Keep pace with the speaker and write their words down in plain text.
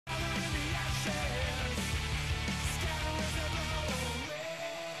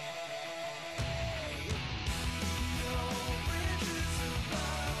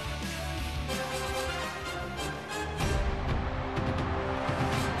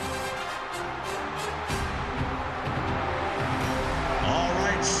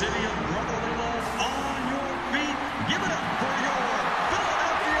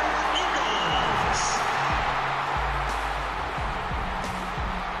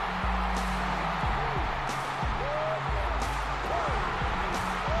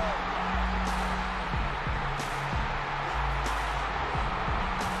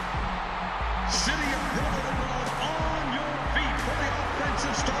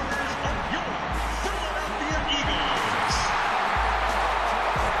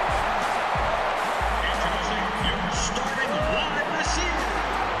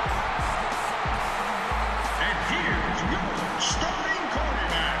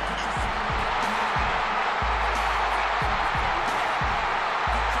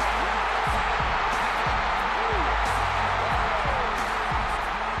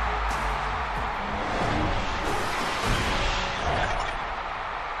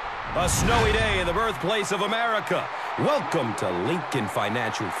A snowy day in the birthplace of America. Welcome to Lincoln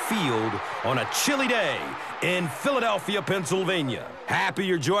Financial Field on a chilly day in Philadelphia, Pennsylvania. Happy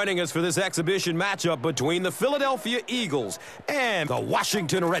you're joining us for this exhibition matchup between the Philadelphia Eagles and the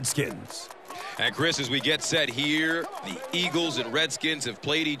Washington Redskins. And Chris, as we get set here, the Eagles and Redskins have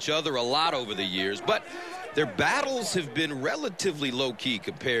played each other a lot over the years, but their battles have been relatively low-key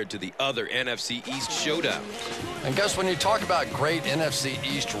compared to the other NFC East showdowns. And Gus, when you talk about great NFC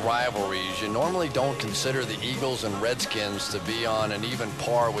East rivalries, you normally don't consider the Eagles and Redskins to be on an even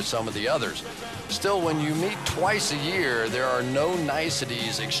par with some of the others. Still, when you meet twice a year, there are no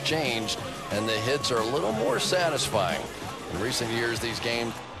niceties exchanged, and the hits are a little more satisfying. In recent years, these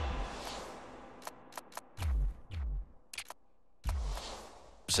games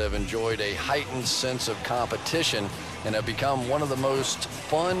have enjoyed a heightened sense of competition and have become one of the most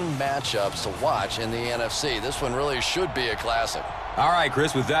fun matchups to watch in the NFC. This one really should be a classic. All right,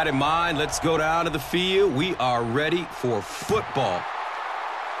 Chris, with that in mind, let's go down to the field. We are ready for football.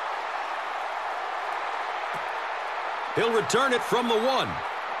 He'll return it from the 1.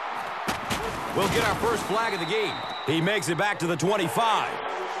 We'll get our first flag of the game. He makes it back to the 25.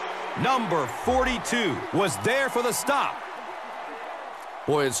 Number 42 was there for the stop.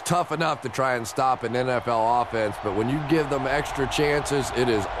 Boy, it's tough enough to try and stop an NFL offense, but when you give them extra chances, it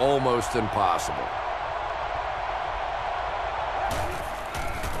is almost impossible.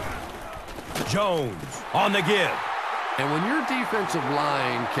 Jones on the give. And when your defensive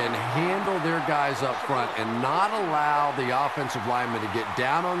line can handle their guys up front and not allow the offensive linemen to get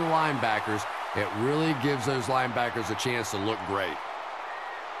down on the linebackers, it really gives those linebackers a chance to look great.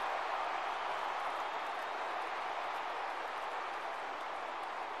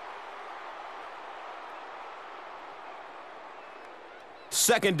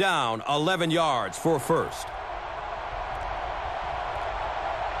 Second down, 11 yards for first.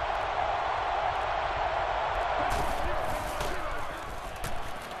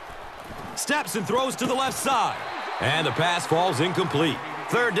 Steps and throws to the left side. And the pass falls incomplete.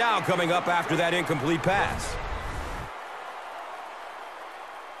 Third down coming up after that incomplete pass.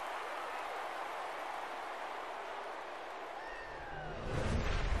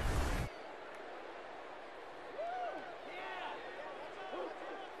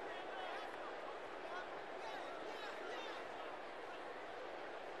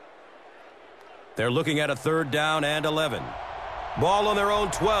 They're looking at a third down and 11. Ball on their own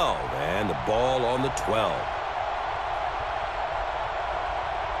 12, and the ball on the 12.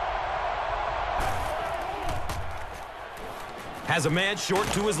 Has a man short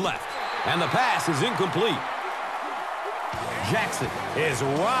to his left, and the pass is incomplete. Jackson is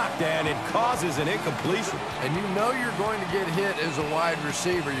rocked, and it causes an incompletion. And you know you're going to get hit as a wide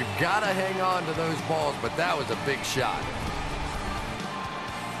receiver. You've got to hang on to those balls, but that was a big shot.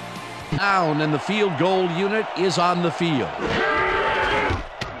 Down, and the field goal unit is on the field.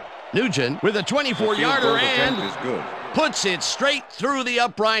 Nugent with a 24-yarder and puts it straight through the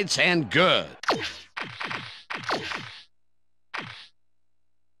uprights and good.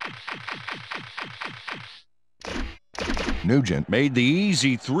 Nugent made the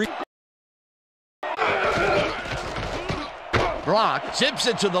easy 3. Brock tips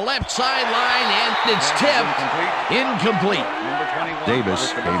it to the left sideline, and it's tipped incomplete.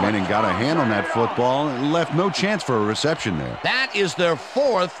 Davis came in and got a hand on that football and left no chance for a reception there. That is their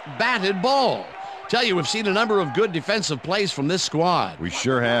 4th batted ball. Tell you, we've seen a number of good defensive plays from this squad. We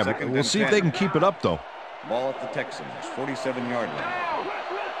sure have. We'll see if they can keep it up, though. Ball at the Texans, 47-yard line.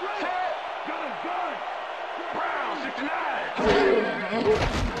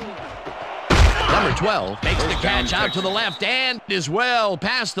 Number 12 makes the catch out to the left and is well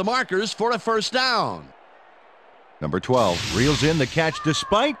past the markers for a first down. Number 12 reels in the catch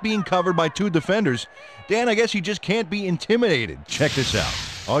despite being covered by 2 defenders. Dan, I guess he just can't be intimidated. Check this out.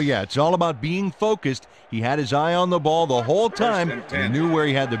 Oh, yeah, it's all about being focused. He had his eye on the ball the whole time and knew where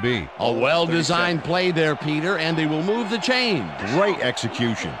he had to be. A well-designed play there, Peter, and they will move the chains. Great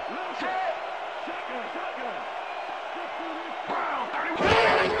execution.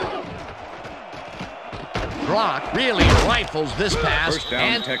 Brock really rifles this pass,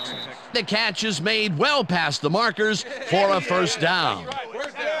 and the catch is made well past the markers for a first down.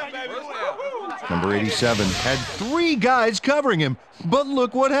 Number 87 had 3 guys covering him, but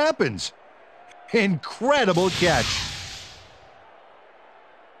look what happens. Incredible catch.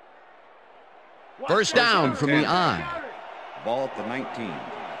 First down from the eye. Ball at the 19.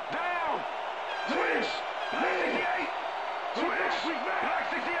 Down. Switch. 68. Switch. Back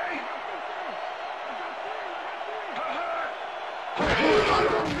 68.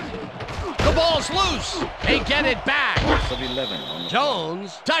 The ball's loose. They get it back. Loss of 11 on the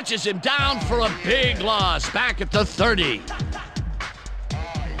Jones touches him down for a big loss back at the 30.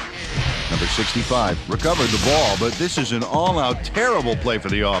 Number 65 recovered the ball, but this is an all-out terrible play for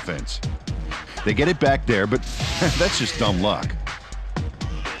the offense. They get it back there, but that's just dumb luck.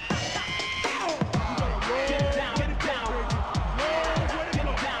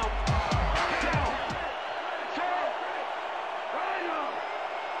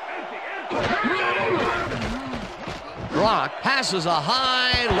 Brock passes a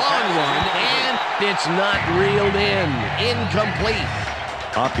high, long one, and it's not reeled in. Incomplete.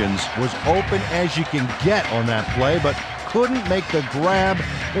 Hopkins was open as you can get on that play, but couldn't make the grab.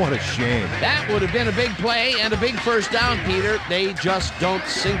 What a shame. That would have been a big play and a big first down, Peter. They just don't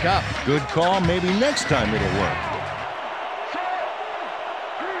sync up. Good call. Maybe next time it'll work.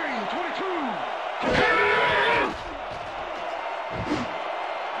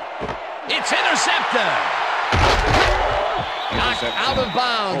 It's intercepted. Knocked out of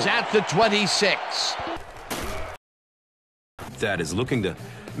bounds at the 26. That is looking to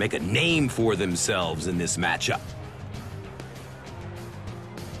make a name for themselves in this matchup.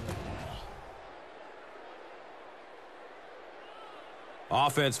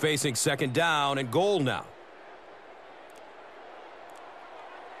 Offense facing second down and goal now.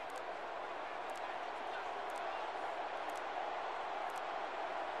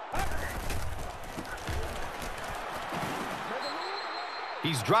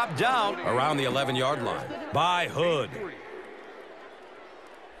 He's dropped down around the 11-yard line by Hood.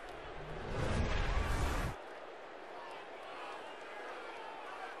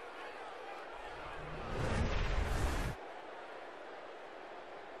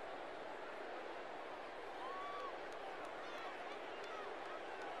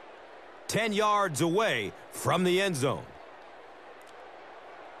 Ten yards away from the end zone.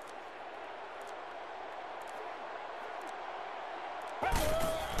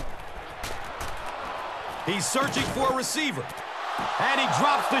 He's searching for a receiver. And he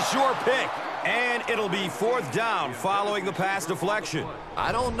drops the short pick. And it'll be fourth down following the pass deflection.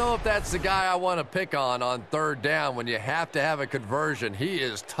 I don't know if that's the guy I want to pick on third down when you have to have a conversion. He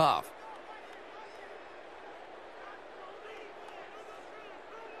is tough.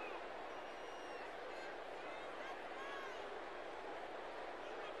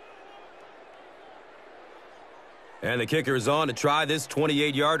 And the kicker is on to try this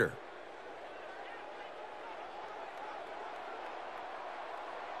 28-yarder.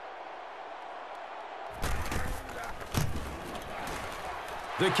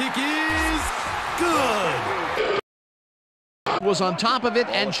 The kick is good. Was on top of it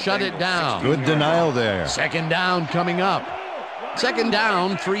and shut it down. Good denial there. Second down coming up. Second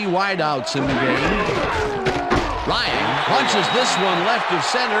down, 3 wideouts in the game. Ryan punches this one left of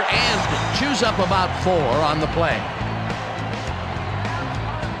center and chews up about 4 on the play.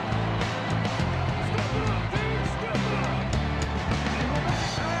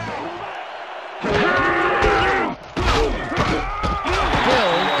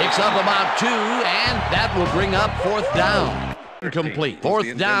 Up about 2, and that will bring up fourth down. Complete.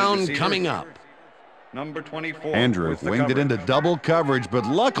 Fourth down coming up. Number 24. Andrew winged it into double coverage, but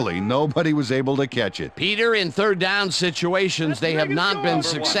luckily nobody was able to catch it. Peter, in third down situations, they have not been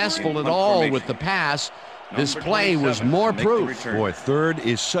successful at all with the pass. This play was more proof. Boy, third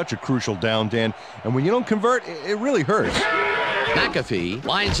is such a crucial down, Dan, and when you don't convert, it really hurts. McAfee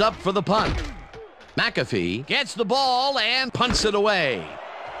lines up for the punt. McAfee gets the ball and punts it away.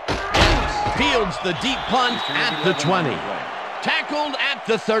 Fields the deep punt at the 20. Tackled at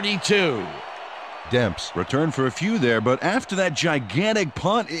the 32. Demps returned for a few there, but after that gigantic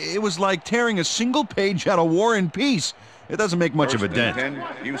punt, it was like tearing a single page out of War and Peace. It doesn't make much of a dent.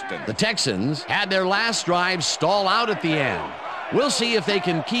 The Texans had their last drive stall out at the end. We'll see if they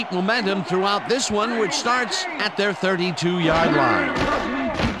can keep momentum throughout this one, which starts at their 32-yard line.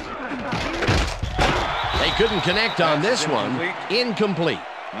 They couldn't connect on this one. Incomplete.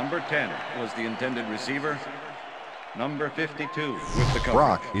 Number 10 was the intended receiver. Number 52 with the coverage.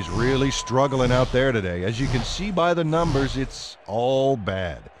 Brock is really struggling out there today. As you can see by the numbers, it's all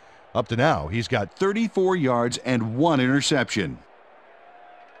bad. Up to now, he's got 34 yards and 1 interception.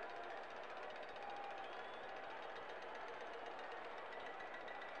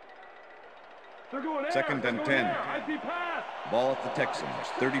 Second and 10. Ball at the Texans,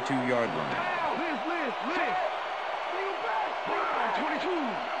 32-yard line.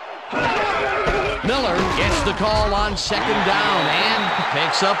 Miller gets the call on second down and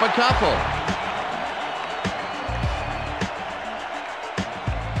picks up a couple.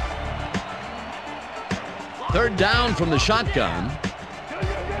 Third down from the shotgun.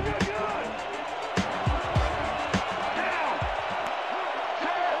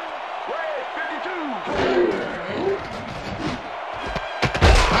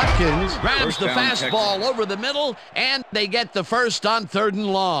 Hopkins grabs First the down, fastball Texans. over the middle, and they get the first on 3rd and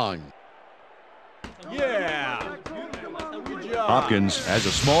long. Hopkins has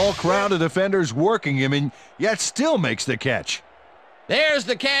a small crowd of defenders working him and yet still makes the catch. There's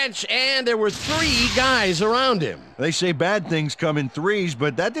the catch, and there were 3 guys around him. They say bad things come in threes,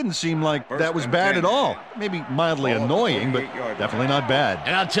 but that didn't seem like that was bad at all. Maybe mildly annoying, but definitely not bad.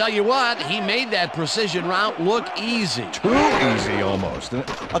 And I'll tell you what, he made that precision route look easy. Too easy almost. And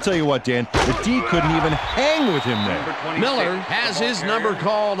I'll tell you what, Dan, the D couldn't even hang with him there. Miller has his number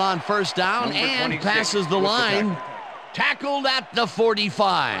called on 1st down Number and 26 passes the with the line. Tackled at the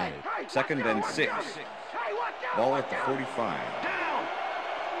 45. 2nd and 6. Ball at the 45.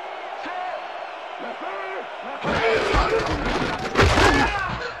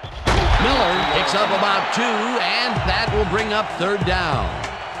 Miller picks up about 2, and that will bring up 3rd down.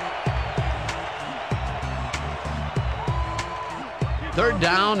 3rd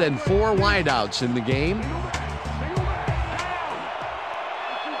down and 4 wideouts in the game.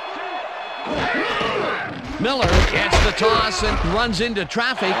 Miller gets the toss and runs into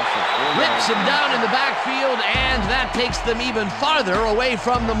traffic, rips him down in the backfield, and that takes them even farther away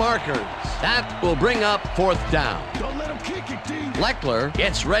from the markers. That will bring up 4th down. Leckler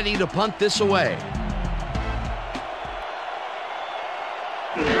gets ready to punt this away.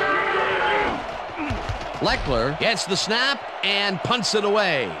 Leckler gets the snap and punts it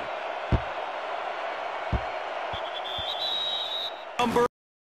away. Number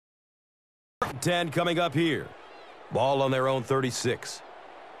 10 coming up here. Ball on their own 36.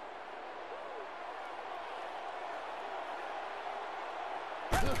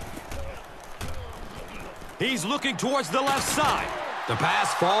 He's looking towards the left side. The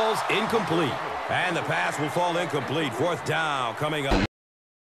pass falls incomplete. And the pass will fall incomplete. 4th down coming up.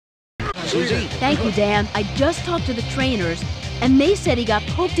 Thank you, Dan. I just talked to the trainers, and they said he got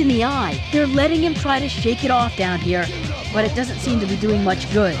poked in the eye. They're letting him try to shake it off down here, but it doesn't seem to be doing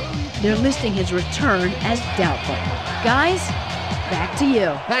much good. They're listing his return as doubtful. Guys, back to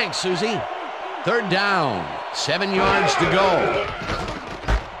you. Thanks, Susie. 3rd down, 7 yards to go.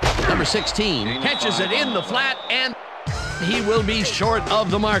 Number 16 catches it in the flat, and he will be short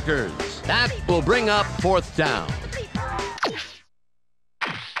of the markers. That will bring up 4th down.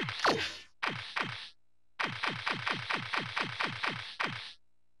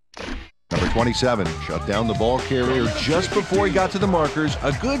 Number 27 shut down the ball carrier just before he got to the markers.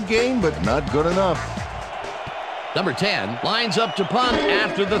 A good gain, but not good enough. Number 10 lines up to punt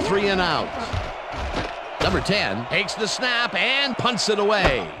after the 3 and out. Number 10 takes the snap and punts it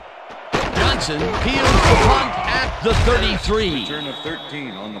away. Johnson peels the punt at the 33. Return of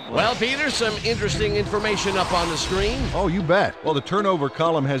 13 on the play. Well, Peter, some interesting information up on the screen. Oh, you bet. Well, the turnover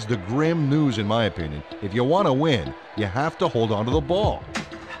column has the grim news, in my opinion. If you want to win, you have to hold on to the ball.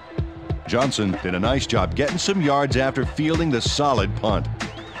 Johnson did a nice job getting some yards after fielding the solid punt.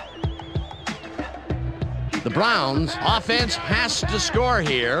 The Browns offense has to score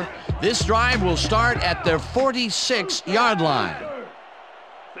here. This drive will start at their 46-yard line.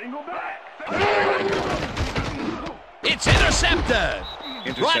 It's intercepted.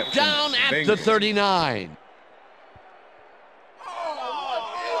 Brought down at the 39.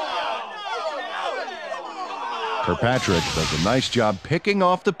 Kirkpatrick does a nice job picking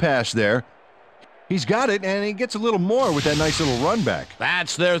off the pass there. He's got it, and he gets a little more with that nice little run back.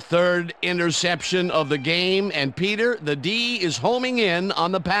 That's their 3rd interception of the game, and Peter, the D is homing in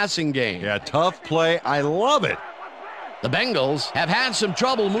on the passing game. Yeah, tough play. I love it. The Bengals have had some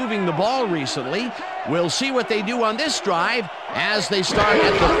trouble moving the ball recently. We'll see what they do on this drive as they start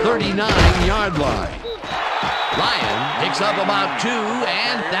at the 39-yard line. Ryan picks up about 2,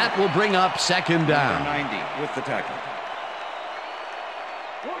 and that will bring up 2nd down. 90 with the tackle.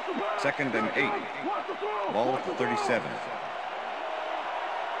 2nd and 8. Ball at the 37.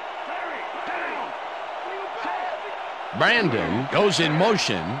 Brandon goes in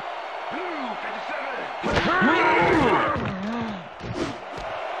motion.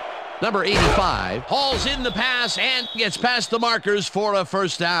 Number 85 hauls in the pass and gets past the markers for a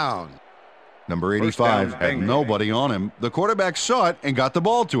 1st down. Number 85 had nobody on him. The quarterback saw it and got the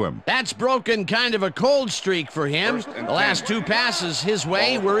ball to him. That's broken kind of a cold streak for him. The last 2 passes his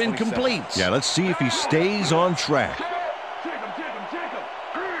way were incomplete. Yeah, let's see if he stays on track.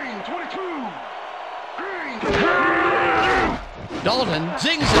 Dalton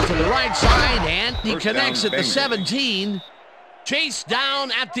zings it to the right side, and he connects at the 17. Chase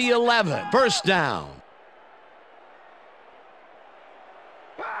down at the 11. 1st down.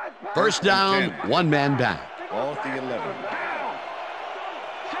 1st down, 1 man back. Ball at the 11.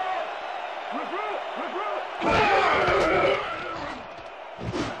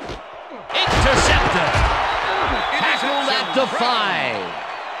 the 5.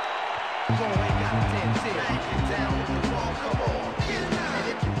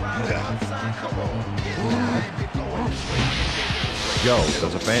 Joe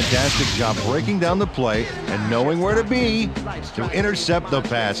does a fantastic job breaking down the play and knowing where to be to intercept the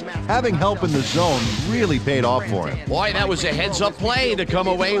pass. Having help in the zone really paid off for him. Boy, that was a heads-up play to come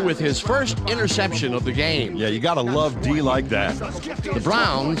away with his first interception of the game. Yeah, you got to love D like that. The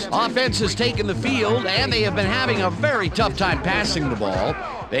Browns' offense has taken the field, and they have been having a very tough time passing the ball.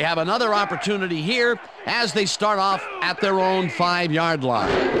 They have another opportunity here as they start off at their own 5-yard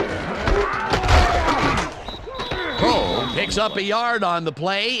line. Cole picks up a yard on the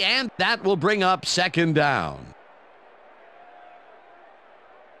play, and that will bring up 2nd down.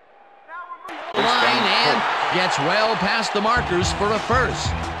 Line and gets well past the markers for a first.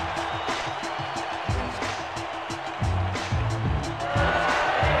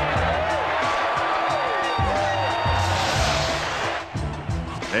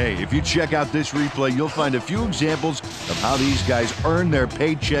 Hey, if you check out this replay, you'll find a few examples of how these guys earn their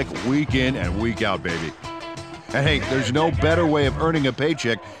paycheck week in and week out, baby. And hey, there's no better way of earning a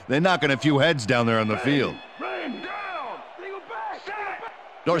paycheck than knocking a few heads down there on the field.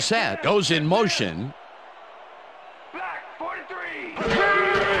 Dorsett goes in motion.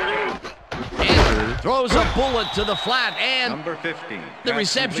 Andrew throws a bullet to the flat, and Number 15. the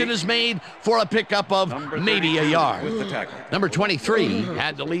reception is made for a pickup of maybe a yard. With the tackle. Number 23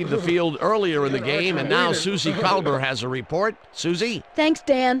 had to leave the field earlier in the game, and now Susie Calder has a report. Susie? Thanks,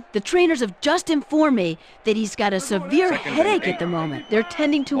 Dan. The trainers have just informed me that he's got a severe headache at the moment. They're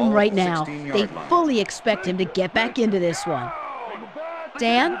tending to him right now. They fully expect him to get back into this one.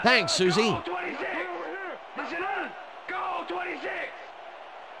 Dan? Thanks, Susie.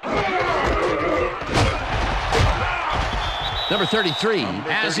 Number 33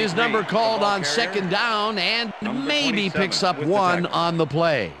 has his number called on 2nd down and maybe picks up 1 on the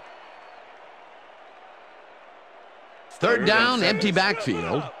play. 3rd down, empty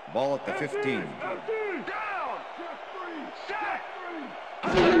backfield. Ball at the 15.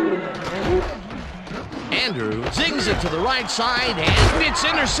 Andrew zings it to the right side, and it's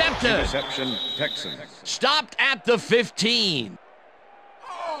intercepted. Interception, Texans. Stopped at the 15.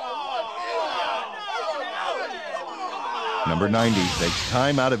 Number 90 takes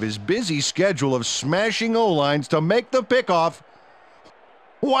time out of his busy schedule of smashing O-lines to make the pickoff.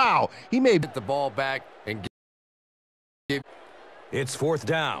 Wow, he made Get the ball back and give. It's 4th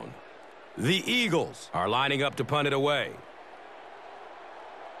down. The Eagles are lining up to punt it away.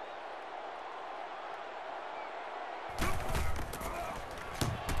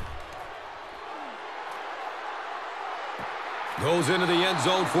 Goes into the end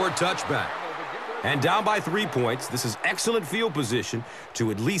zone for a touchback. And down by 3 points, this is excellent field position to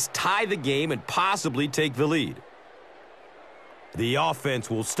at least tie the game and possibly take the lead. The offense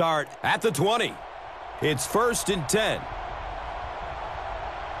will start at the 20. It's 1st and 10.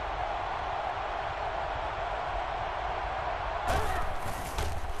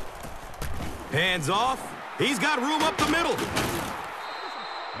 Hands off. He's got room up the middle.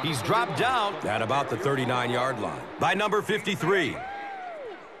 He's dropped down at about the 39-yard line by number 53.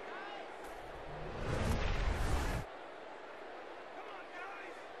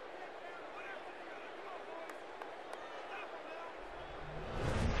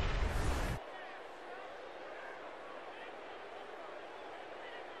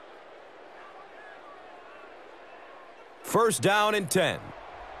 First down and 10.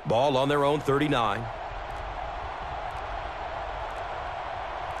 Ball on their own 39.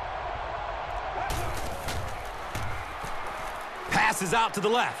 Passes out to the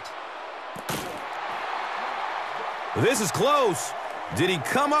left. This is close. Did he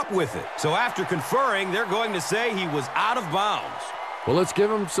come up with it? So after conferring, they're going to say he was out of bounds. Well, let's give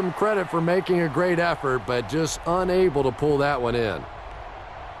him some credit for making a great effort, but just unable to pull that one in.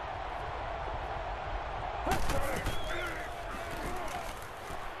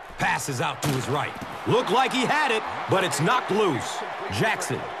 Passes out to his right. Looked like he had it, but it's knocked loose.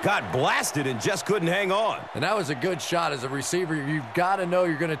 Jackson got blasted and just couldn't hang on. And that was a good shot. As a receiver, you've got to know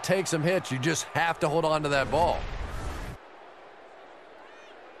you're going to take some hits. You just have to hold on to that ball.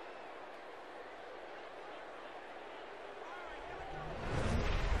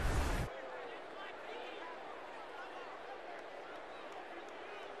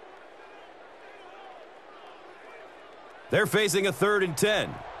 They're facing a 3rd and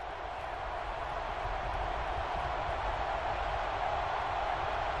 10.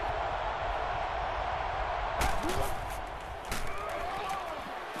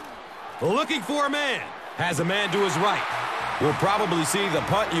 Looking for a man. Has a man to his right. We'll probably see the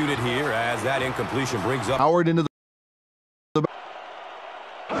punt unit here as that incompletion brings up Howard into the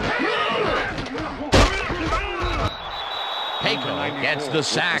Gets the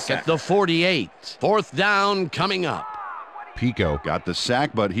sack at the 48. Fourth down coming up. Pico got the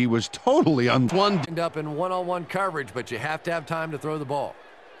sack, but he was totally One end up in one-on-one coverage, but you have to have time to throw the ball.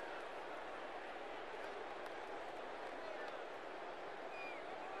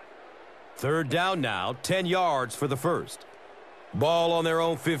 Third down now, 10 yards for the first. Ball on their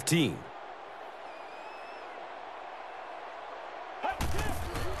own 15.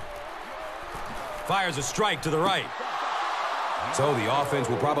 Fires a strike to the right. So the offense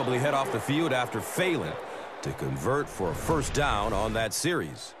will probably head off the field after failing to convert for a first down on that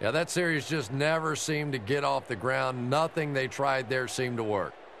series. Yeah, that series just never seemed to get off the ground. Nothing they tried there seemed to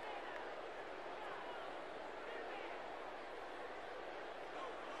work.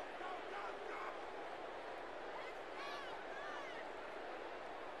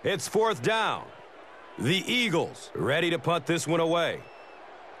 It's fourth down. The Eagles ready to punt this one away.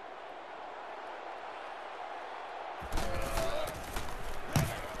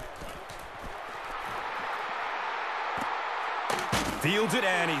 Fields it,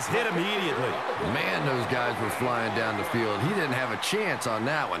 and he's hit immediately. Man, those guys were flying down the field. He didn't have a chance on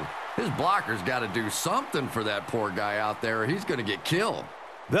that one. His blocker's got to do something for that poor guy out there, or he's going to get killed.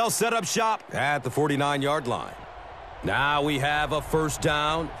 They'll set up shop at the 49-yard line. Now we have a first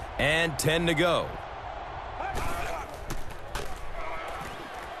down and 10 to go.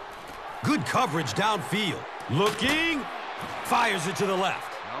 Good coverage downfield. Looking, fires it to the left.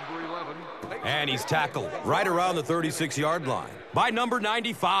 And he's tackled right around the 36-yard line by number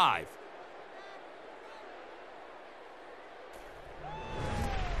 95.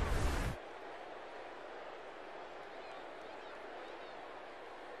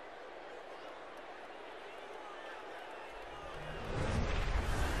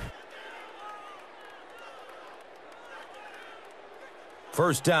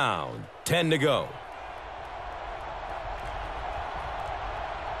 First down, 10 to go.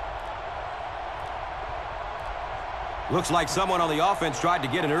 Looks like someone on the offense tried to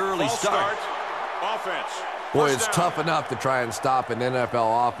get an early start. Offense. Boy, it's tough enough to try and stop an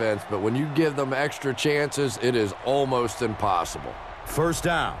NFL offense, but when you give them extra chances, it is almost impossible. First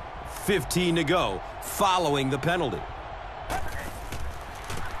down, 15 to go, following the penalty.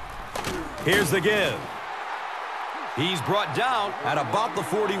 Here's the give. He's brought down at about the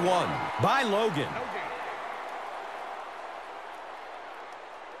 41 by Logan.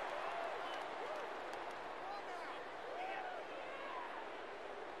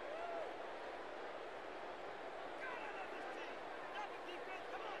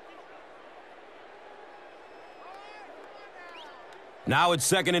 Now it's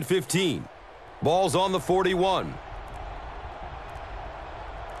 2nd and 15. Ball's on the 41.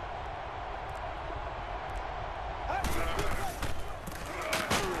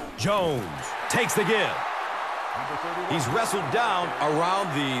 Jones takes the give. He's wrestled down around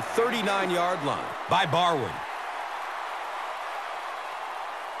the 39-yard line by Barwin.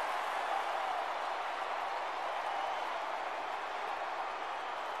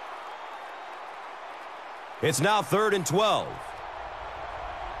 It's now 3rd and 12.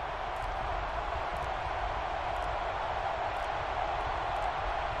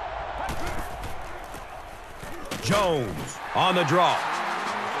 Jones on the draw.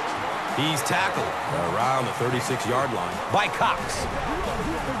 He's tackled around the 36-yard line by Cox.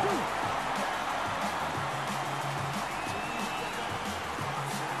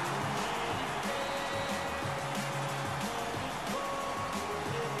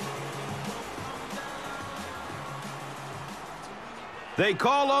 They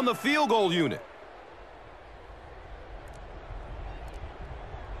call on the field goal unit.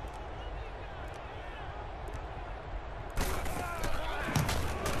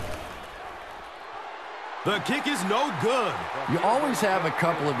 The kick is no good. You always have a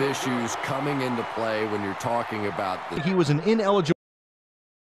couple of issues coming into play when you're talking about the... He was an ineligible.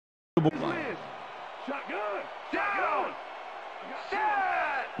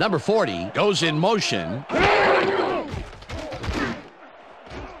 Number 40 goes in motion.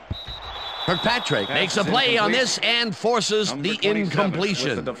 Kirkpatrick makes a play on this and forces the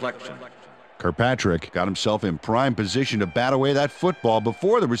incompletion. Kirkpatrick got himself in prime position to bat away that football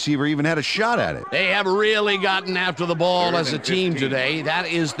before the receiver even had a shot at it. They have really gotten after the ball as a team today. That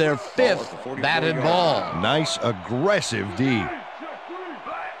is their 5th batted ball. Nice aggressive D.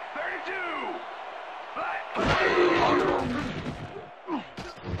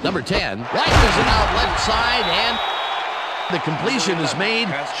 Number 10 rifles it out left side, and the completion is made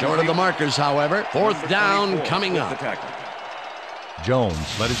short of the markers, however. 4th down coming up.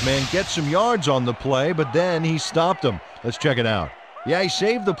 Jones let his man get some yards on the play, but then he stopped him. Let's check it out. Yeah, he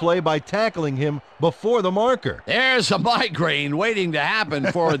saved the play by tackling him before the marker. There's a migraine waiting to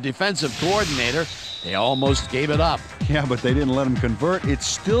happen for a defensive coordinator. They almost gave it up. Yeah, but they didn't let him convert. It's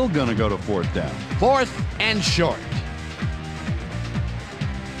still going to go to 4th down. 4th and short.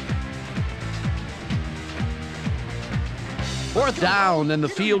 Fourth down, and the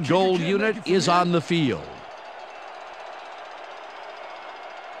field goal unit is on the field.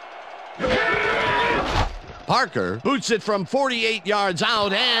 Parker boots it from 48 yards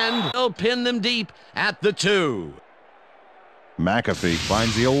out, and they'll pin them deep at the 2. McAfee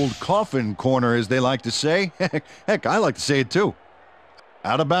finds the old coffin corner, as they like to say. Heck, I like to say it too.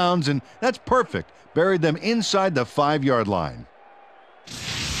 Out of bounds, and that's perfect. Buried them inside the 5-yard line.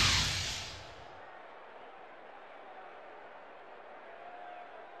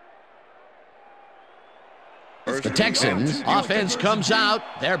 The Texans offense comes out.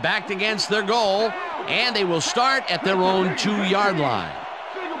 They're backed against their goal, and they will start at their own 2-yard line.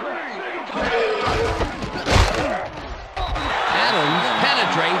 Adams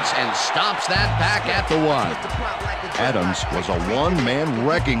penetrates and stops that back at the 1. Adams was a one-man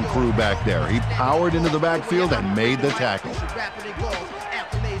wrecking crew back there. He powered into the backfield and made the tackle.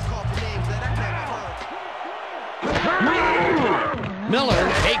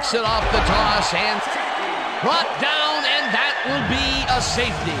 Miller takes it off the toss and brought down, and that will be a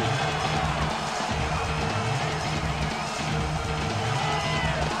safety.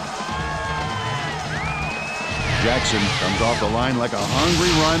 Jackson comes off the line like a hungry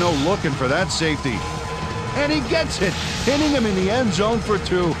rhino looking for that safety. And he gets it, hitting him in the end zone for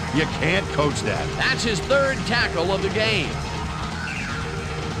 2. You can't coach that. That's his 3rd tackle of the game.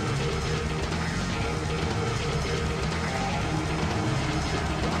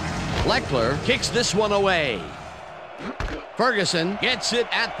 Leckler kicks this one away. Ferguson gets it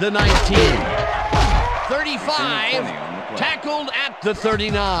at the 19. 35, tackled at the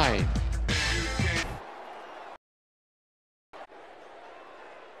 39.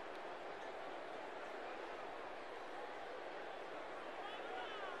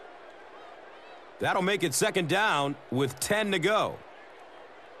 That'll make it 2nd down with 10 to go.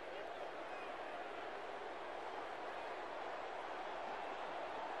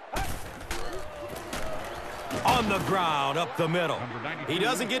 On the ground, up the middle. He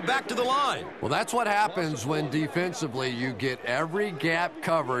doesn't get back to the line. Well, that's what happens when defensively you get every gap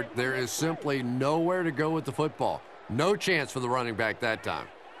covered. There is simply nowhere to go with the football. No chance for the running back that time.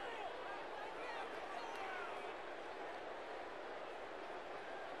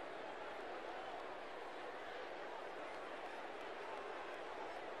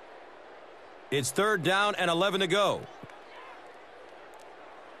 It's 3rd down and 11 to go.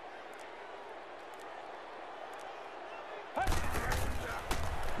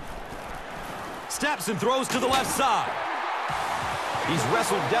 Steps and throws to the left side. He's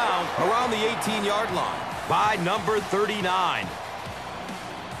wrestled down around the 18-yard line by number 39.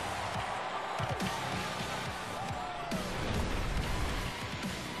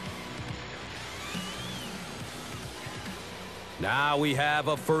 Now we have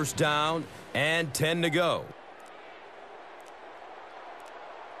a 1st down and 10 to go.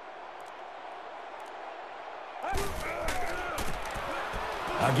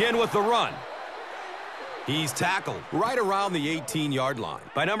 Again with the run. He's tackled right around the 18-yard line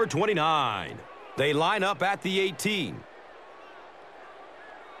by number 29. They line up at the 18.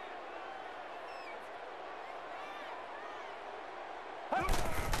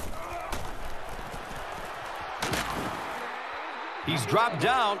 He's dropped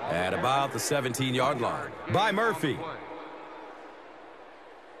down at about the 17-yard line by Murphy.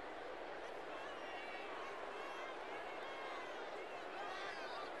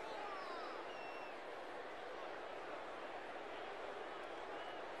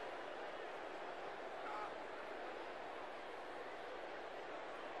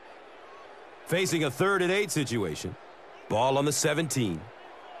 Facing a 3rd and 8 situation. Ball on the 17.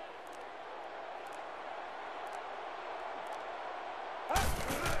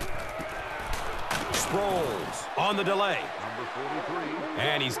 Sproles on the delay.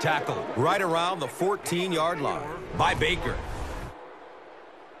 And he's tackled right around the 14-yard line by Baker.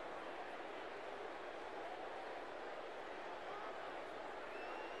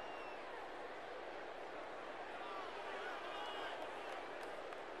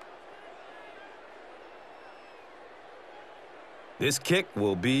 This kick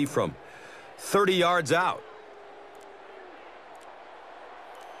will be from 30 yards out.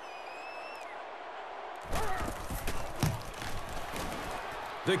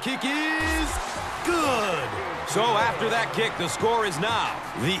 The kick is good. So after that kick, the score is now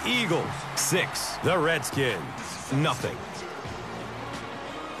the Eagles 6, the Redskins 0.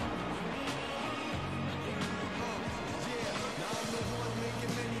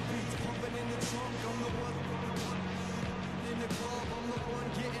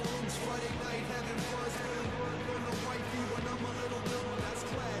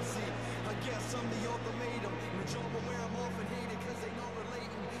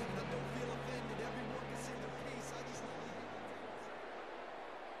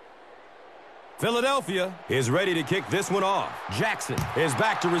 Philadelphia is ready to kick this one off. Jackson is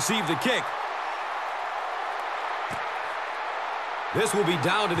back to receive the kick. This will be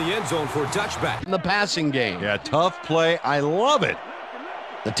down to the end zone for a touchback. In the passing game. Yeah, tough play. I love it.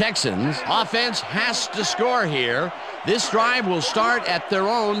 The Texans offense has to score here. This drive will start at their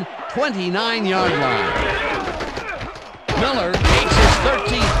own 29-yard line. Miller takes his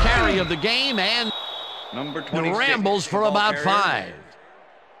 13th carry of the game and Number 26, rambles for about 5.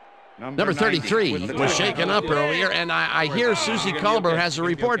 Number 33 was shaken up earlier, and I hear Susie Culber has a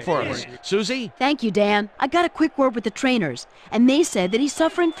report for us. Susie? Thank you, Dan. I got a quick word with the trainers, and they said that he's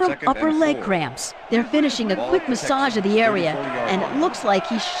suffering from Second upper and leg 4. cramps. They're finishing a quick massage of the area, and it looks like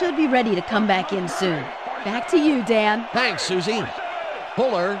he should be ready to come back in soon. Back to you, Dan. Thanks, Susie.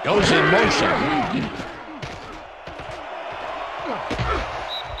 Fuller goes in motion.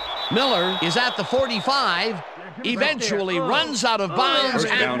 Miller is at the 45, eventually runs out of bounds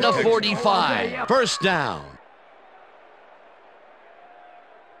at the 45. First down.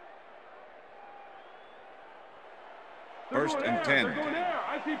 First and 10.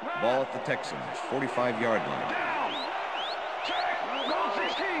 Ball at the Texans, 45-yard line. Check. Goal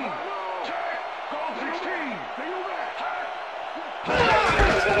 16. Check. Goal 16.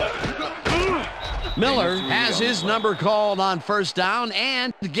 Miller has his number called on first down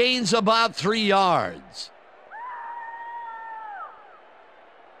and gains about 3 yards.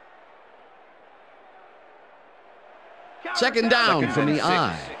 Second down from the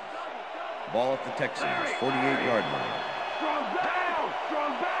I. Ball at the Texans, 48-yard line.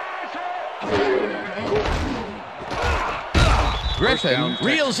 Griffin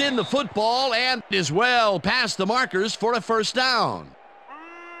reels in the football and is well past the markers for a first down.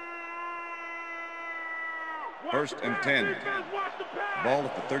 First and 10. Ball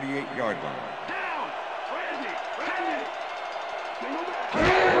at the 38-yard line.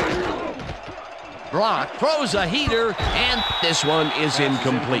 Brock throws a heater, and this one is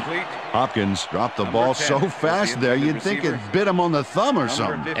incomplete. Hopkins dropped the ball so fast there, you'd think it bit him on the thumb or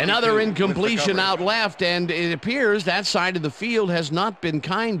something. Another incompletion out left, and it appears that side of the field has not been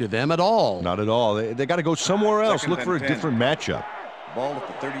kind to them at all. Not at all. They got to go somewhere else. Second Look for a and 10. different matchup. Ball at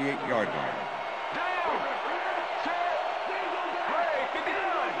the 38-yard line.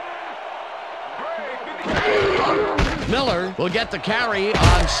 Miller will get the carry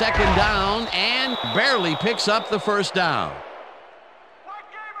on second down and barely picks up the first down.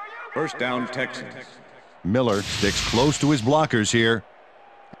 First down, Texans. Miller sticks close to his blockers here.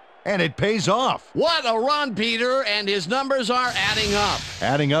 And it pays off. What a run, Peter, and his numbers are adding up.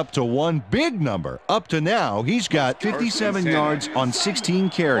 Adding up to one big number. Up to now, he's got 57 yards on 16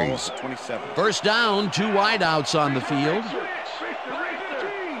 carries. 27. First down, 2 wideouts on the field.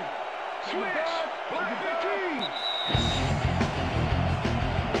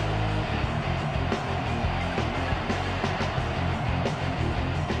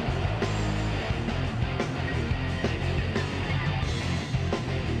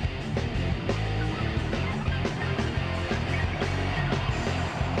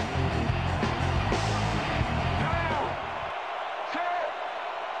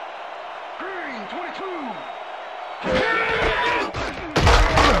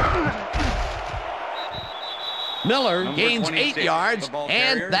 Miller Number gains 26, 8 yards, the ball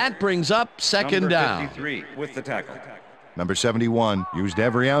and carrier. that brings up second Number down. 53 with the tackle. Number 71 used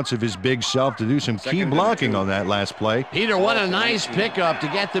every ounce of his big self to do some key Second and blocking 2. on that last play. Peter, what a nice pickup to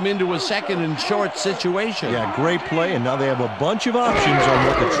get them into a second and short situation. Yeah, great play, and now they have a bunch of options on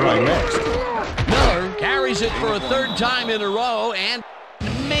what to try next. Miller carries it for a third time in a row and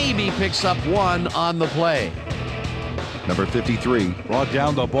maybe picks up one on the play. Number 53 brought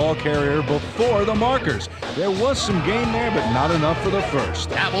down the ball carrier before the markers. There was some gain there, but not enough for the first.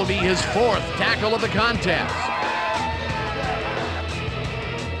 That will be his 4th tackle of the contest.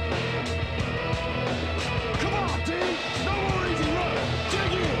 Come on, D. No more easy run.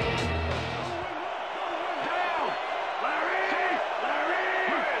 Dig in. Down. Larry.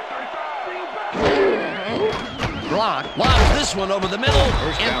 Brock lobs this one over the middle,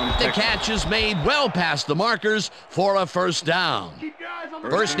 First down, and the Texans. catch is made well past the markers for a first down.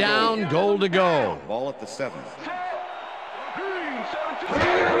 First down, goal to go. Ball at the 7.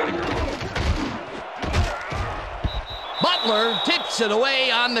 Butler tips it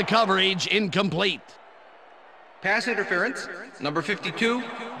away on the coverage, incomplete. Pass interference, number 52,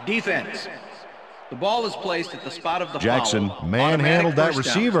 defense. The ball is placed at the spot of the Jackson foul. manhandled that Automatic first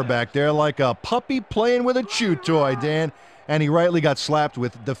down. receiver back there like a puppy playing with a chew toy, Dan. And he rightly got slapped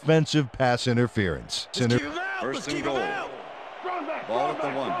with defensive pass interference. First and goal. Ball at the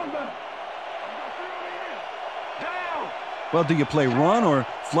 1. Well, do you play run or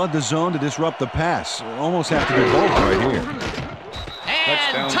flood the zone to disrupt the pass? We'll almost have to do both right here.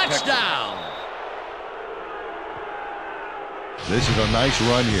 And touchdown. This is a nice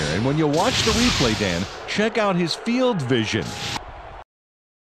run here. And when you watch the replay, Dan, check out his field vision.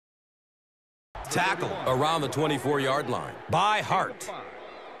 Tackle around the 24-yard line by Hart.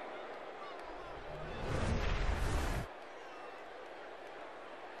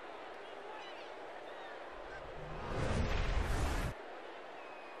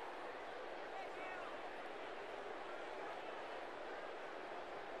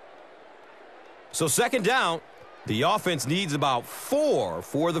 So second down, the offense needs about 4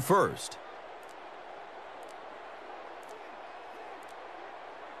 for the first.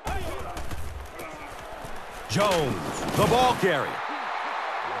 Jones, the ball carrier.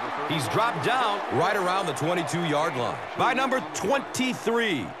 He's dropped down right around the 22-yard line by number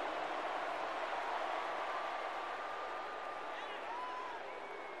 23.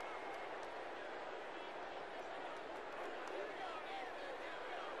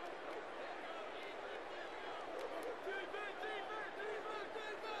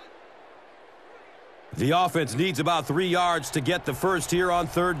 The offense needs about 3 yards to get the first here on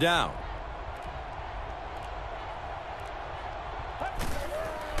third down.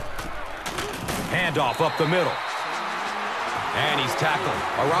 Handoff up the middle. And he's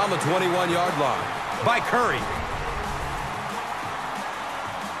tackled around the 21-yard line by Curry.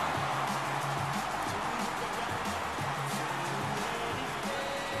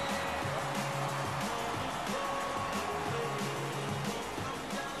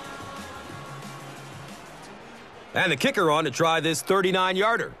 And the kicker on to try this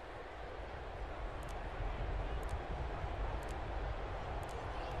 39-yarder.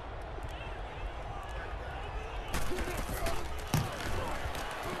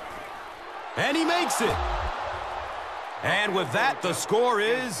 And he makes it. And with that, the score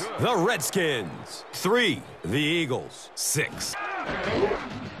is the Redskins 3, the Eagles 6.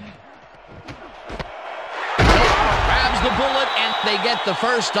 Grabs the bullet, and they get the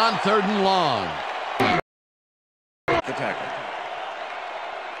first on third and long. The tackle.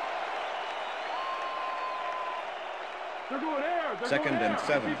 Second and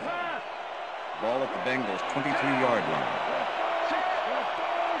 7. Ball at the Bengals' 23-yard line.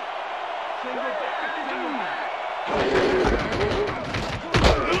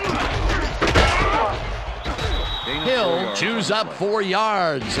 Hill chews up 4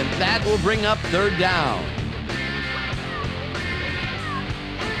 yards, and that will bring up third down.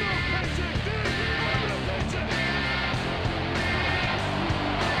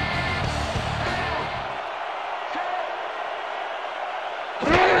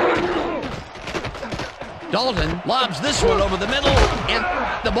 Dalton lobs this one over the middle, and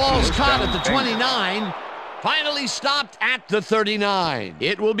the ball's caught at the 29. Finally stopped at the 39.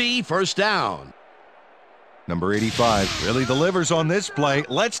 It will be first down. Number 85 really delivers on this play.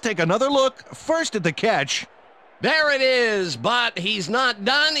 Let's take another look. First at the catch. There it is, but he's not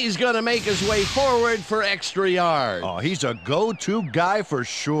done. He's going to make his way forward for extra yards. Oh, he's a go-to guy for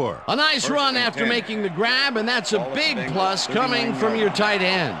sure. A nice run after making the grab, and that's a big plus coming from your tight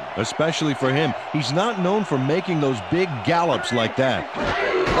end. Especially for him. He's not known for making those big gallops like that.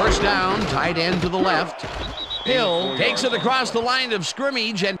 First down, tight end to the left. Hill takes it across the line of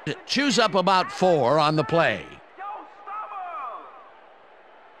scrimmage and chews up about 4 on the play.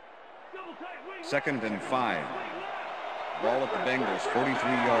 Second and 5. Ball at the Bengals'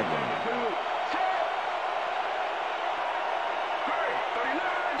 43-yard line.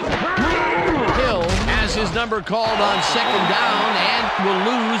 Hill has his number called on second down and will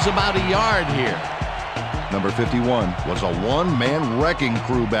lose about a yard here. Number 51 was a one-man wrecking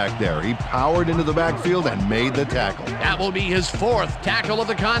crew back there. He powered into the backfield and made the tackle. That will be his 4th tackle of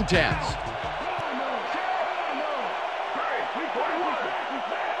the contest.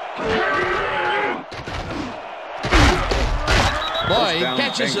 Boyd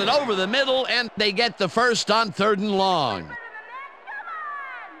catches it over the middle, and they get the first on third and long.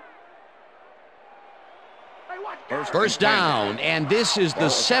 First down, and this is the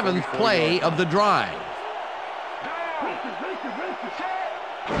 7th play of the drive.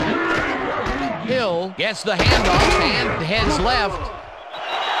 Hill gets the handoff and heads left.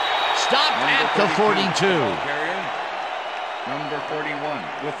 Stopped at the 42. Number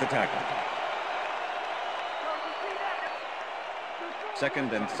 41 with the tackle.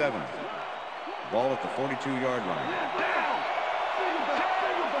 Second and 7. Ball at the 42-yard line.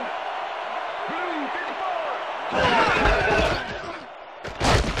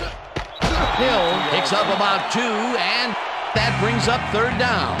 Hill picks up about 2, and that brings up third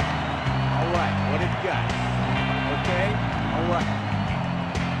down. All right, what have you got? Okay, All right.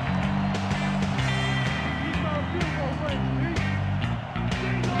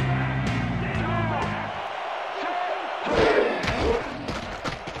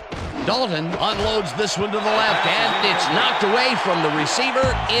 Dalton unloads this one to the left, and it's knocked away from the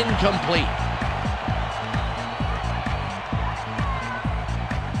receiver, incomplete.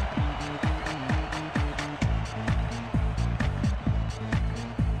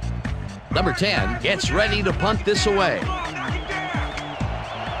 Number 10 gets ready to punt this away.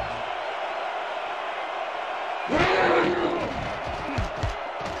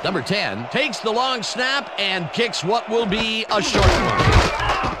 Number 10 takes the long snap and kicks what will be a short one.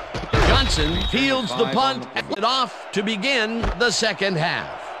 Johnson fields the punt and off to begin the second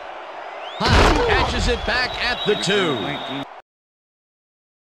half. Hunt catches it back at the 2.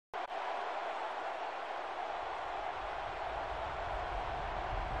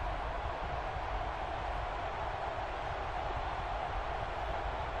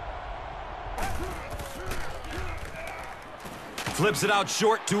 Flips it out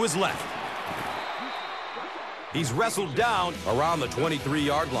short to his left. He's wrestled down around the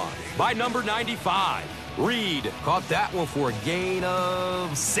 23-yard line by number 95. Reed caught that one for a gain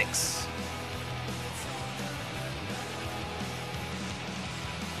of 6.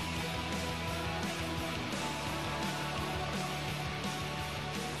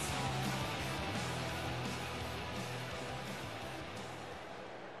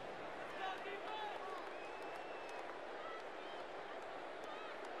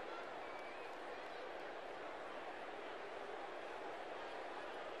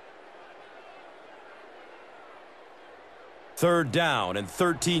 Third down and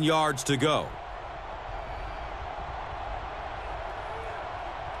 13 yards to go.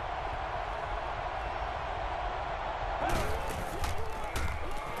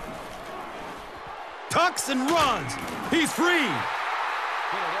 Tucks and runs. He's free.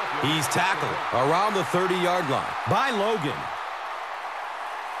 He's tackled around the 30-yard line by Logan.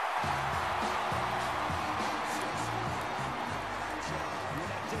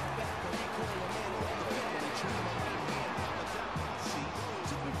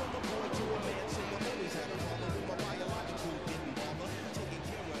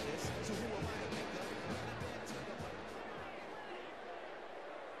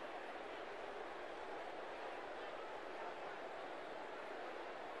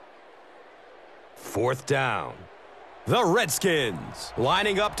 Fourth down. The Redskins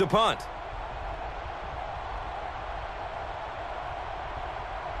lining up to punt.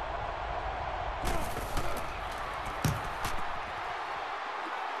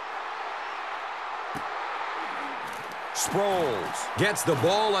 Sproles gets the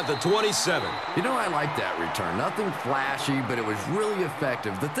ball at the 27. You know, I like that return. Nothing flashy, but it was really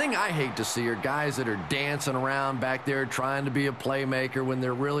effective. The thing I hate to see are guys that are dancing around back there trying to be a playmaker when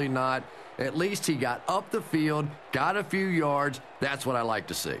they're really not. At least he got up the field, got a few yards. That's what I like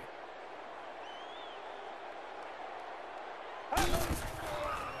to see.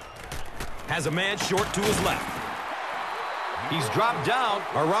 Has a man short to his left. He's dropped down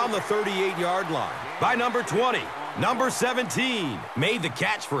around the 38-yard line by number 20. Number 17 made the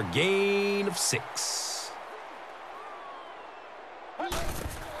catch for a gain of 6.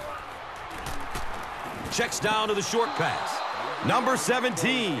 Checks down to the short pass. Number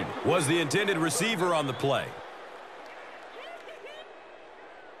 17 was the intended receiver on the play.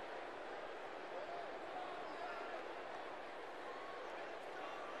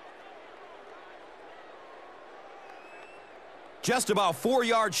 Just about 4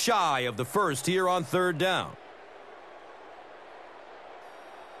 yards shy of the first here on third down.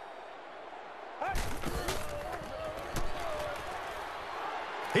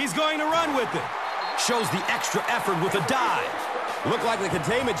 He's going to run with it. Shows the extra effort with a dive. Looked like the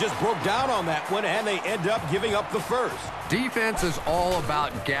containment just broke down on that one, and they end up giving up the first. Defense is all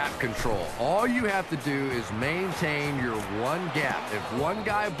about gap control. All you have to do is maintain your one gap. If one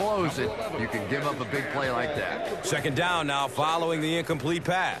guy blows it, you can give up a big play like that. Second down now following the incomplete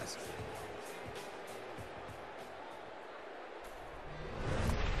pass.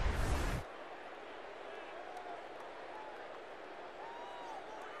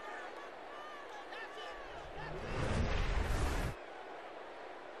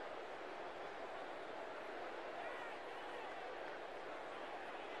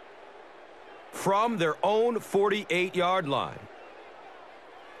 From their own 48-yard line.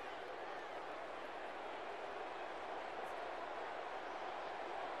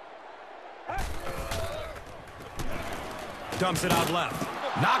 Dumps it out left.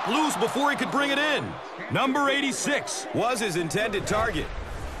 Knocked loose before he could bring it in. Number 86 was his intended target.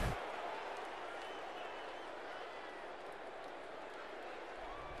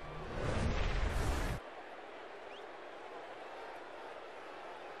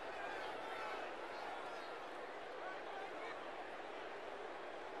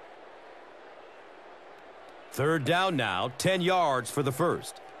 Third down now, 10 yards for the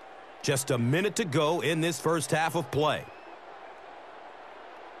first. Just a minute to go in this first half of play.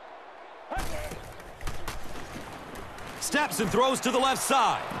 Steps and throws to the left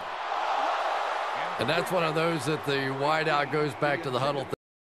side. And that's one of those that the wideout goes back to the huddle.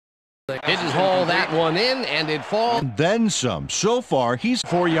 It is haul that one in, and it falls. And then some. So far, he's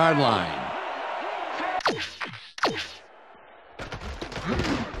 4-yard line.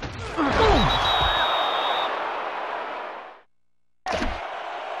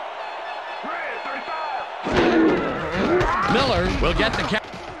 Miller will get the catch.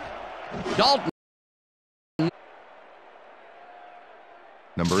 Dalton.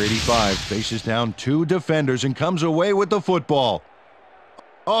 Number 85 faces down 2 defenders and comes away with the football.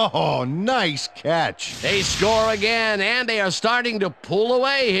 Oh, nice catch. They score again, and they are starting to pull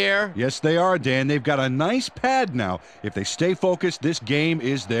away here. Yes, they are, Dan. They've got a nice pad now. If they stay focused, this game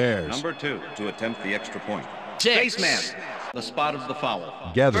is theirs. Number 2 to attempt the extra point. Face mask, the spot of the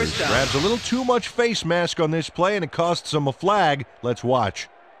foul. Geathers grabs a little too much face mask on this play, and it costs him a flag. Let's watch.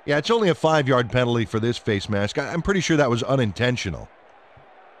 Yeah, it's only a 5-yard penalty for this face mask. I'm pretty sure that was unintentional.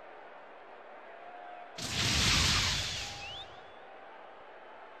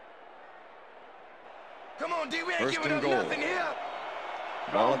 Come on, D, we ain't First giving and up goal. nothing here.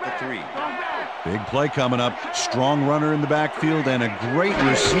 Ball at the 3. Big play coming up. Strong runner in the backfield and a great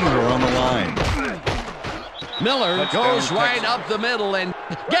receiver on the line. Miller Touchdown, goes right Texans. up the middle and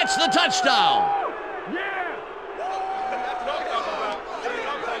gets the touchdown.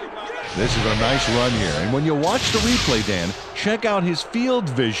 This is a nice run here. And when you watch the replay, Dan, check out his field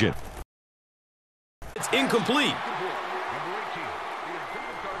vision. It's incomplete.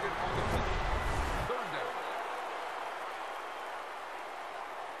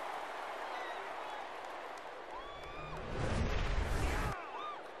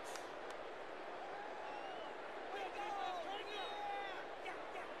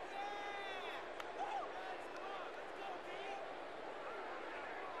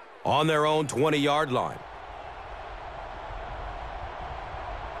 On their own 20-yard line.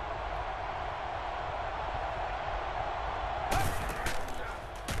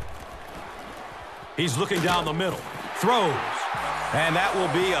 He's looking down the middle. Throws. And that will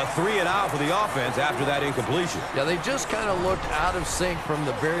be a 3 and out for the offense after that incompletion. Yeah, they just kind of looked out of sync from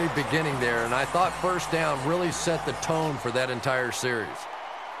the very beginning there, and I thought first down really set the tone for that entire series.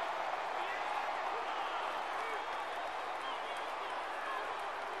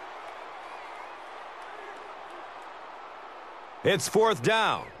 It's 4th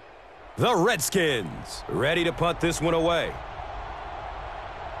down. The Redskins ready to punt this one away.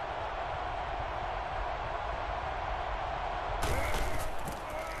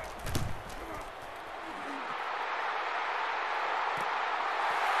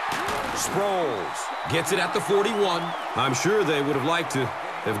 Sproles gets it at the 41. I'm sure they would have liked to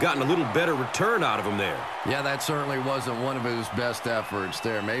have gotten a little better return out of him there. Yeah, that certainly wasn't one of his best efforts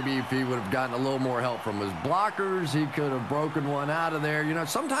there. Maybe if he would have gotten a little more help from his blockers, he could have broken one out of there. You know,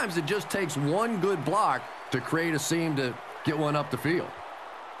 sometimes it just takes one good block to create a seam to get one up the field.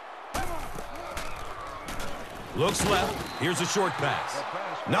 Looks left. Here's a short pass.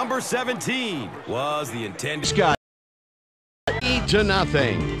 Number 17 was the intended. Scott.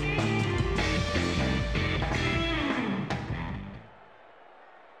 8-0.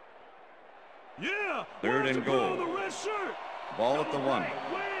 Yeah. 3rd and goal. The red shirt. Ball at the 1.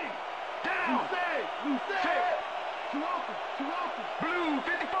 Down. Blue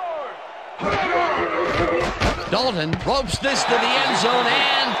 54. Dalton ropes this to the end zone,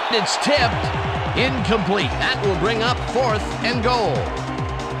 and it's tipped. Incomplete. That will bring up 4th and goal.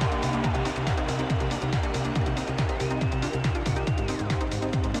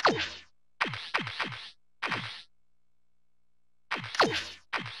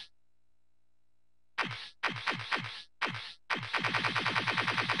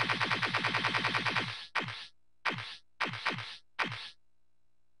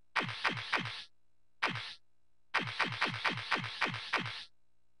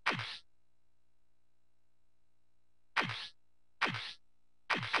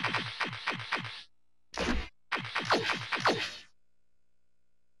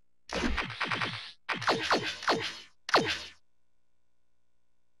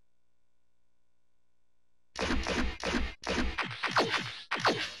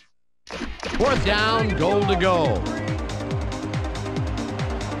 Fourth down, goal to go.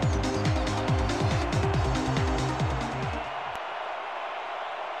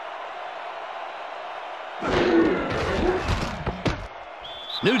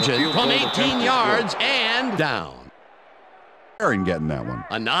 Nugent from 18 yards and down. in getting that one.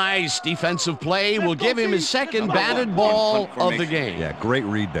 A nice defensive play will give him his second batted ball of the game. Yeah, great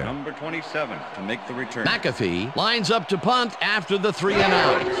read there. Number 27 to make the return. McAfee lines up to punt after the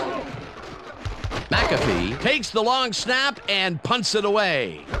 3-and-out. McAfee takes the long snap and punts it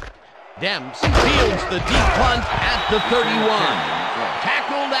away. Demps fields the deep punt at the 31.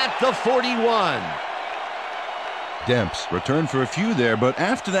 Tackled at the 41. Demps returned for a few there, but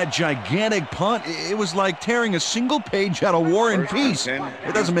after that gigantic punt, it was like tearing a single page out of War and Peace. It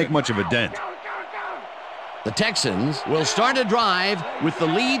doesn't make much of a dent. The Texans will start a drive with the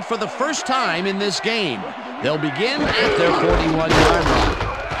lead for the first time in this game. They'll begin at their 41-yard line.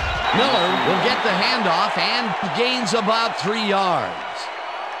 Miller will get the handoff and gains about 3 yards.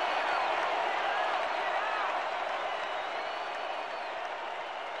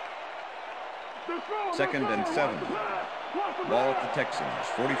 Second and 7. Ball at the Texans,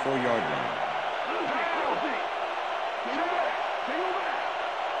 44-yard line.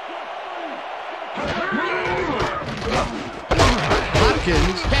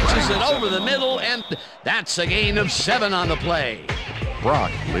 Hopkins catches it over the middle, and that's a gain of 7 on the play.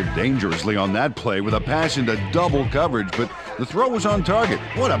 Brock lived dangerously on that play with a pass into double coverage, but the throw was on target.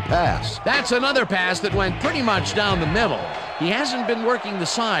 What a pass. That's another pass that went pretty much down the middle. He hasn't been working the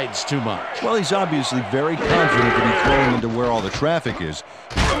sides too much. Well, he's obviously very confident to be throwing into where all the traffic is.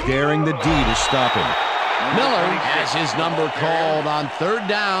 He's daring the D to stop him. Miller has his number called on 3rd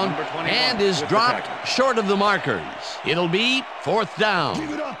down and is dropped short of the markers. It'll be 4th down.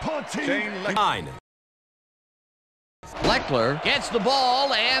 9. Leckler gets the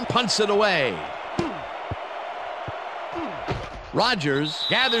ball and punts it away. Rogers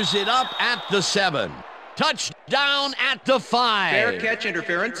gathers it up at the 7. Touchdown at the 5. Fair catch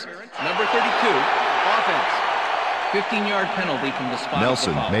interference. Number 32, offense. 15-yard penalty from the spot.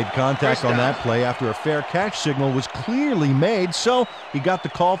 Nelson made contact on that play after a fair catch signal was clearly made, so he got the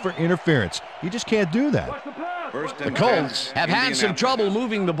call for interference. You just can't do that. The Colts have had some trouble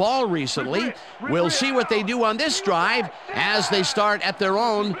moving the ball recently. We'll see what they do on this drive as they start at their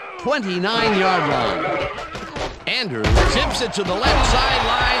own 29-yard line. Andrews zips it to the left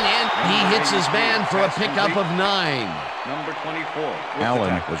sideline, and he hits his man for a pickup of 9. Number 24.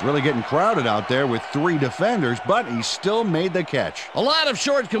 Allen was really getting crowded out there with 3 defenders, but he still made the catch. A lot of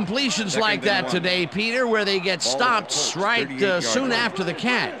short completions like that today, Peter, where they get stopped right soon after the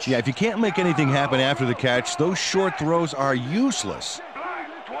catch. Yeah, if you can't make anything happen after the catch, those short throws are useless.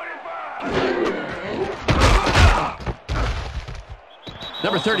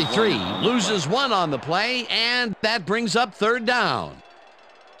 Number 33 loses 1 on the play, and that brings up 3rd down.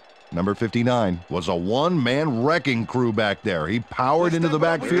 Number 59 was a one-man wrecking crew back there. He powered into the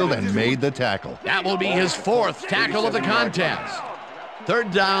backfield and made the tackle. That will be his 4th tackle of the contest.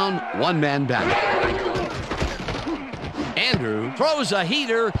 3rd down, 1-man back. Andrew throws a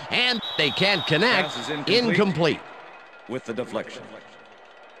heater, and they can't connect. Incomplete. With the deflection.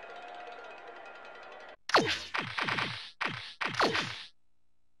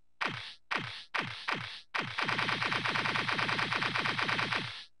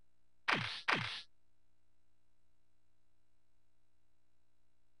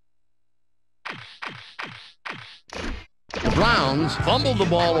 The Browns fumbled the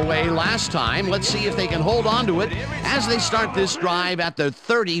ball away last time. Let's see if they can hold on to it as they start this drive at their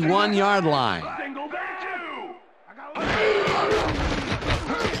 31-yard line.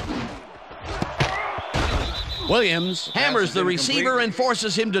 Williams hammers the receiver and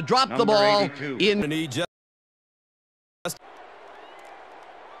forces him to drop the ball in.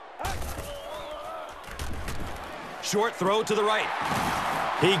 Short throw to the right.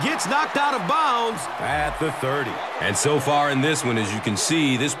 He gets knocked out of bounds at the 30. And so far in this one, as you can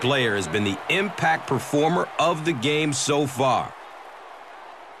see, this player has been the impact performer of the game so far.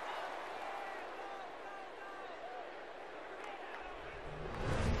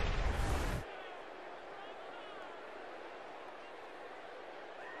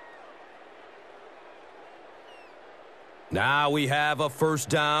 Now we have a 1st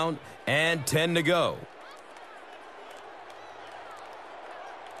down and 10 to go.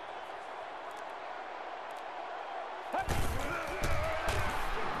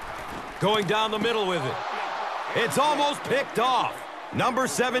 Going down the middle with it. It's almost picked off. Number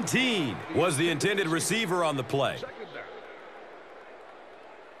 17 was the intended receiver on the play.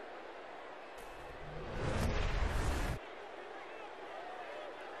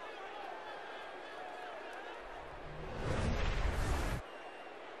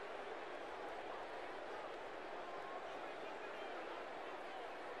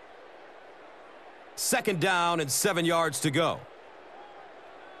 Second down and 7 yards to go.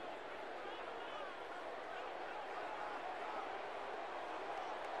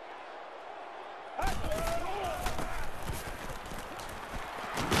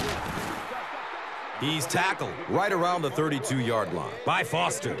 He's tackled right around the 32-yard line by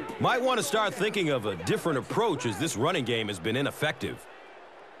Foster. Might want to start thinking of a different approach as this running game has been ineffective.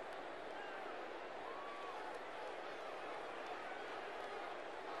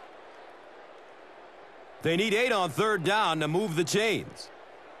 They need 8 on third down to move the chains.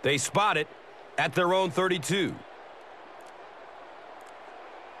 They spot it at their own 32.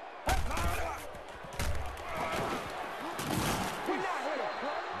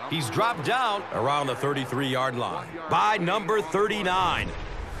 He's dropped down around the 33-yard line by number 39.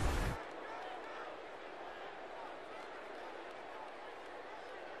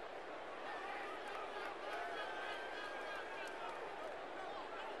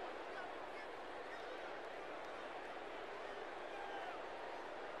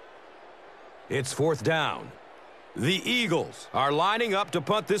 It's fourth down. The Eagles are lining up to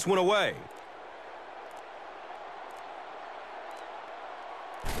punt this one away.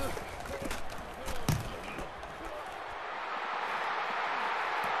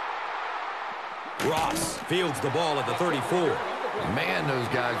 Ross fields the ball at the 34. Man, those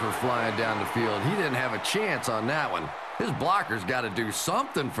guys were flying down the field. He didn't have a chance on that one. His blocker's got to do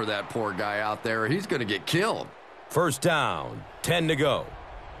something for that poor guy out there, or he's going to get killed. First down, 10 to go.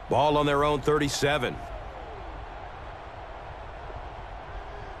 Ball on their own 37.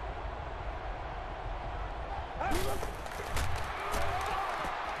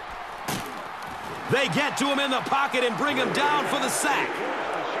 They get to him in the pocket and bring him down for the sack.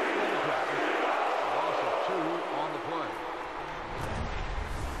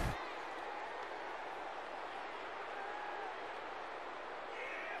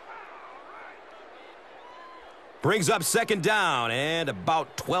 Brings up second down and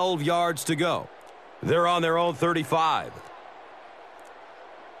about 12 yards to go. They're on their own 35.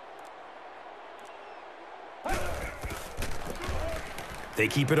 They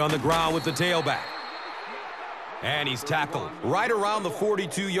keep it on the ground with the tailback. And he's tackled right around the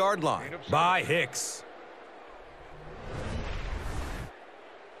 42-yard line by Hicks.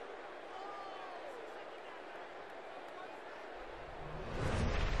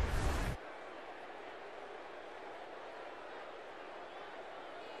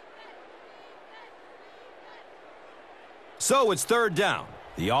 So it's third down.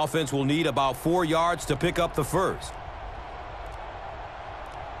 The offense will need about 4 yards to pick up the first.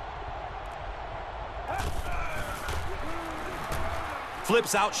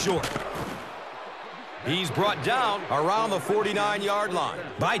 Flips out short. He's brought down around the 49-yard line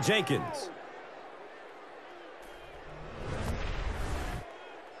by Jenkins.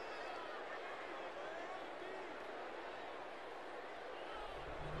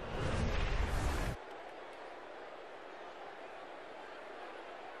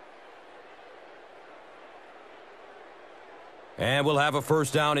 And we'll have a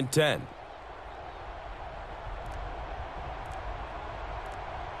first down and 10.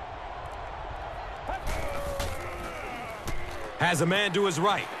 Has a man to his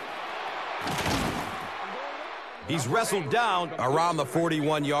right. He's wrestled down around the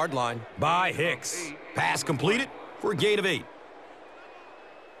 41-yard line by Hicks. Pass completed for a gain of 8.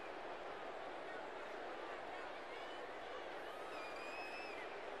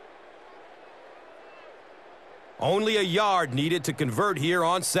 Only a yard needed to convert here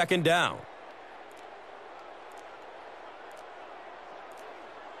on second down.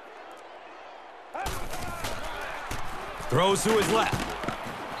 Throws to his left.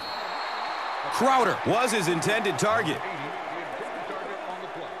 Crowder was his intended target.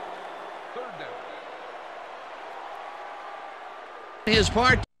 His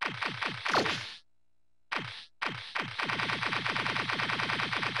part.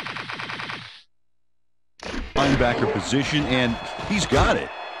 Linebacker position, and he's got it.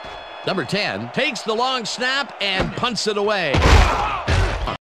 Number 10 takes the long snap and punts it away.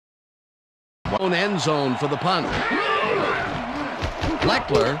 Own end zone for the punt.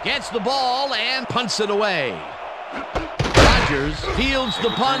 Leckler gets the ball and punts it away. Rodgers fields the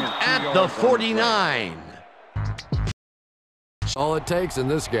punt at the 49. All it takes in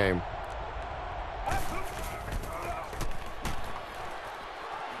this game.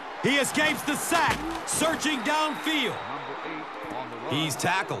 He escapes the sack, searching downfield. He's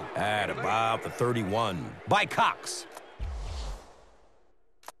tackled at about the 31 by Cox.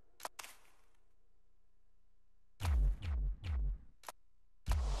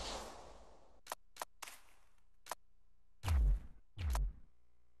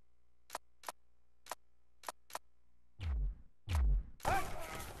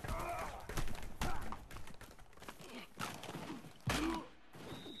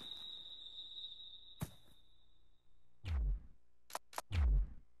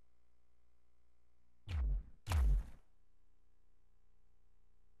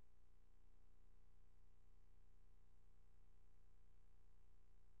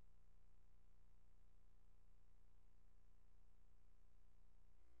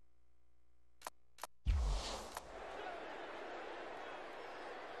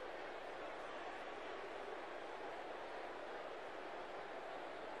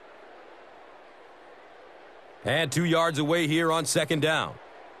 And 2 yards away here on second down.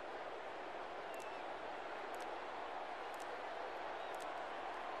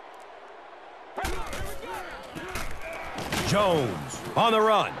 Jones on the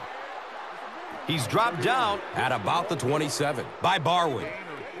run. He's dropped down at about the 27 by Barwin.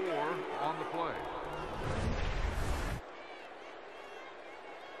 On the play.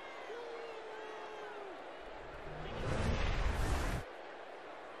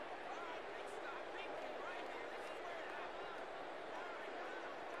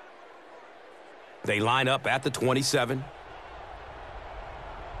 They line up at the 27.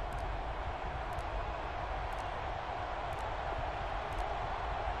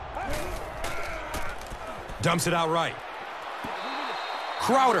 Dumps it out right.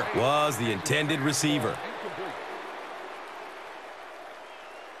 Crowder was the intended receiver.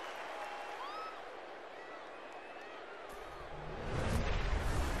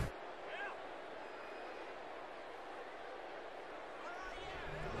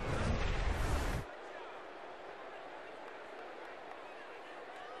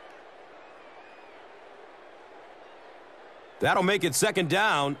 That'll make it second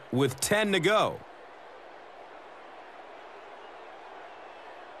down with 10 to go.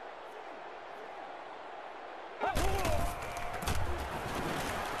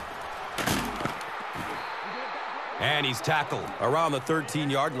 And he's tackled around the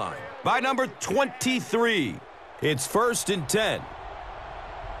 13-yard line by number 23. It's 1st and 10.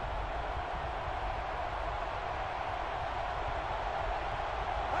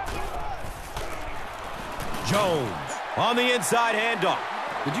 Jones on the inside handoff.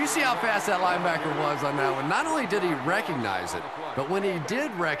 Did you see how fast that linebacker was on that one? Not only did he recognize it, but when he did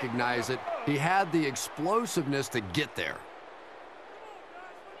recognize it, he had the explosiveness to get there.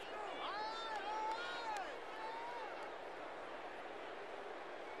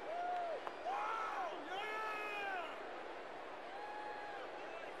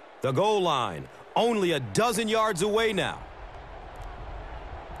 The goal line, only a dozen yards away now.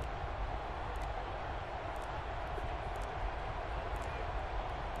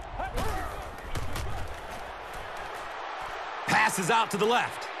 Passes out to the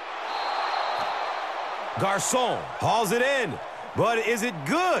left. Garcon hauls it in, but is it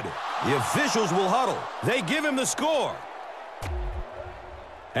good? The officials will huddle. They give him the score.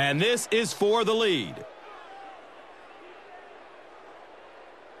 And this is for the lead.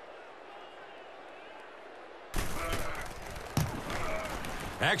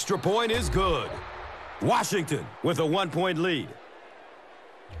 Extra point is good. Washington with a 1-point lead.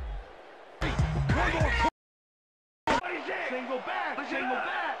 Single back,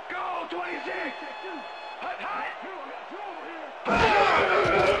 go 26.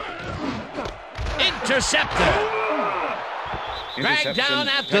 Intercepted. Dragged down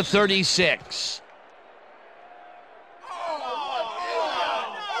at the 36.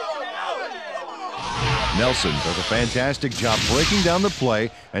 Nelson does a fantastic job breaking down the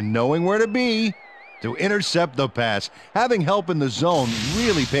play and knowing where to be to intercept the pass. Having help in the zone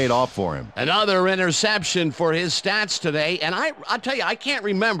really paid off for him. Another interception for his stats today. And I'll tell you, I can't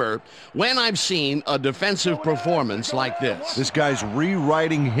remember when I've seen a defensive performance like this. This guy's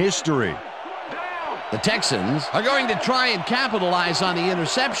rewriting history. The Texans are going to try and capitalize on the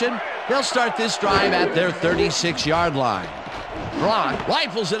interception. They'll start this drive at their 36-yard line. Brock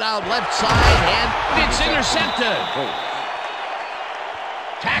rifles it out left side, and it's intercepted.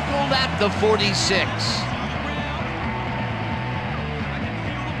 Tackled at the 46.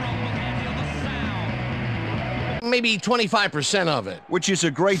 Maybe 25% of it. Which is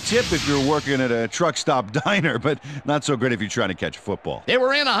a great tip if you're working at a truck stop diner, but not so great if you're trying to catch football. They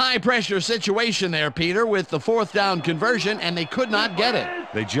were in a high-pressure situation there, Peter, with the 4th down conversion, and they could not get it.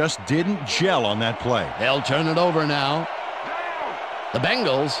 They just didn't gel on that play. They'll turn it over now. The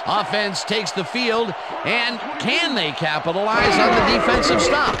Bengals offense takes the field, and can they capitalize on the defensive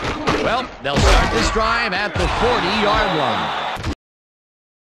stop? Well, they'll start this drive at the 40-yard line.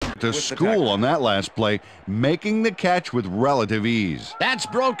 To school on that last play, making the catch with relative ease. That's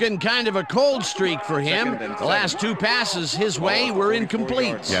broken kind of a cold streak for him. The last 2 passes his way were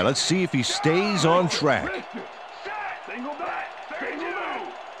incomplete. Yeah, let's see if he stays on track.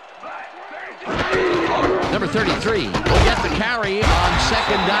 Number 33 will get the carry on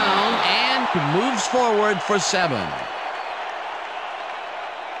second down and moves forward for 7.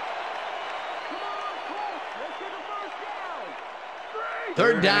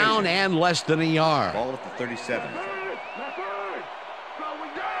 Third down and less than a yard. Ball at the 37.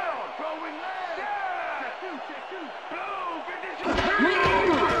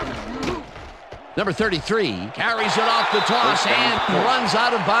 Number 33 carries it off the toss and runs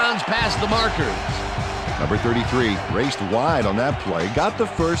out of bounds past the markers. Number 33 raced wide on that play, got the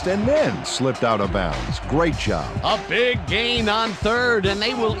first, and then slipped out of bounds. Great job. A big gain on third, and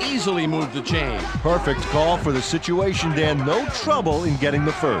they will easily move the chain. Perfect call for the situation, Dan. No trouble in getting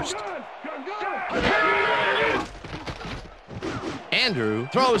the first. Andrew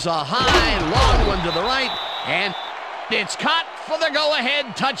throws a high, long one to the right, and it's caught for the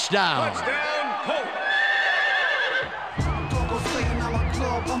go-ahead touchdown.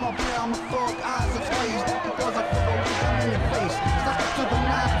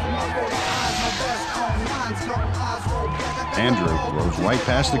 Andrew throws right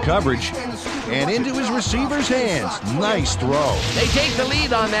past the coverage and into his receiver's hands. Nice throw. They take the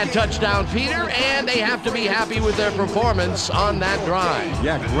lead on that touchdown, Peter, and they have to be happy with their performance on that drive.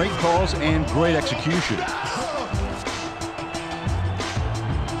 Yeah, great calls and great execution.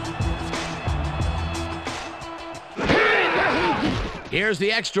 Here's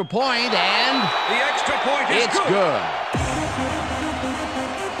the extra point, and the extra point is it's good.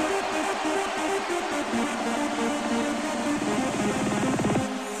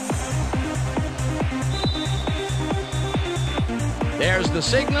 There's the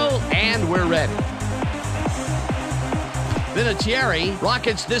signal, and we're ready. Vinatieri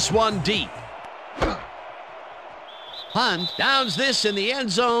rockets this one deep. Hunt downs this in the end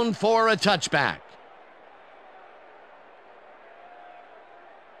zone for a touchback.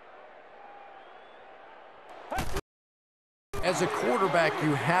 As a quarterback,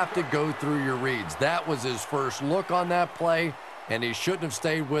 you have to go through your reads. That was his first look on that play, and he shouldn't have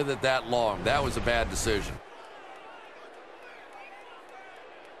stayed with it that long. That was a bad decision.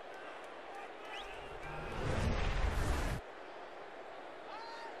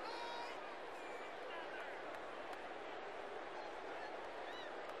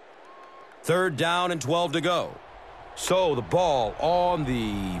 Third down and 12 to go. So the ball on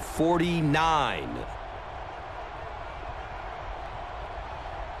the 49.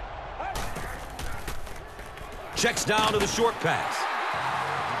 Checks down to the short pass.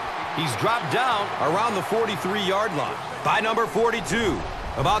 He's dropped down around the 43-yard line by number 42.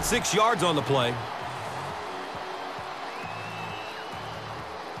 About 6 yards on the play.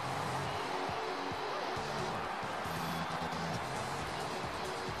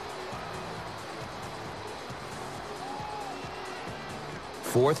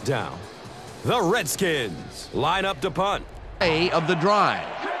 Fourth down. The Redskins line up to punt. Of the drive.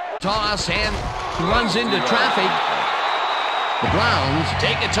 Toss and runs into traffic. The Browns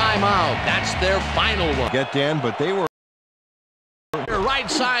take a timeout. That's their final one. Get Dan, but they were right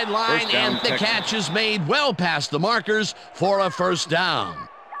sideline, and the catch is made well past the markers for a first down.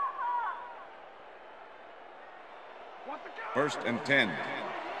 First and 10.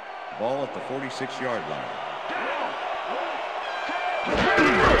 Ball at the 46-yard line.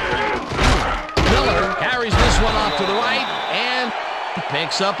 Miller carries this one off to the right and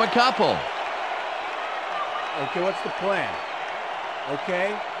picks up a couple. Okay, what's the plan?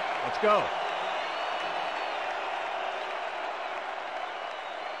 Okay, let's go.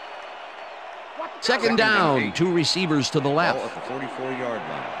 Second down, 2 receivers to the left. Ball at the 44-yard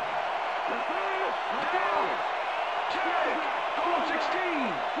line.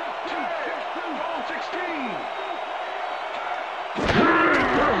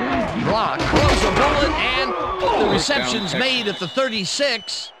 Brock throws a bullet, and the reception's made at the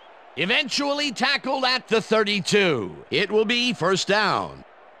 36. Eventually tackled at the 32. It will be first down.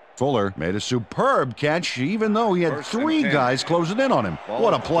 Fuller made a superb catch, even though he had 3 guys closing in on him.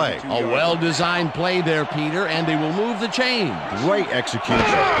 What a play. A well-designed play there, Peter, and they will move the chains. Great execution.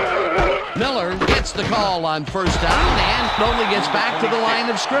 Miller gets the call on first down and only gets back to the line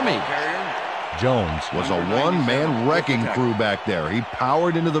of scrimmage. Jones was a one-man wrecking crew back there. He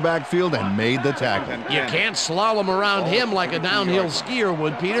powered into the backfield and made the tackle. You can't slalom around him like a downhill skier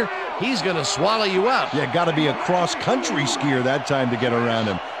would, Peter. He's going to swallow you up. Yeah, got to be a cross-country skier that time to get around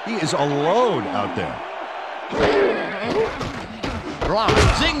him. He is a load out there. Brock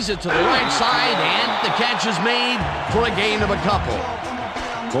zings it to the right side, and the catch is made for a gain of a couple.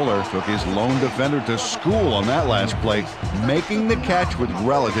 Fuller took his lone defender to school on that last play, making the catch with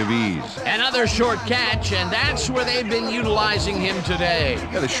relative ease. Another short catch, and that's where they've been utilizing him today.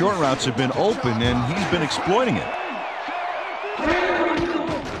 Yeah, the short routes have been open, and he's been exploiting it.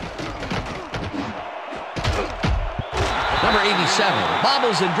 Number 87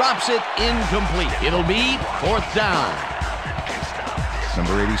 bobbles and drops it incomplete. It'll be fourth down.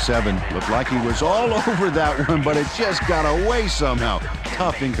 Number 87 looked like he was all over that one, but it just got away somehow.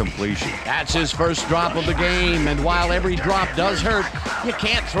 Tough incompletion. That's his first drop of the game, and while every drop does hurt, you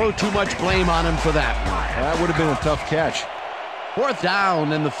can't throw too much blame on him for that one. That would have been a tough catch. Fourth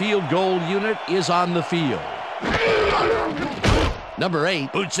down, and the field goal unit is on the field. Number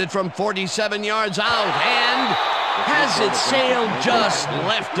 8 boots it from 47 yards out and has it sailed just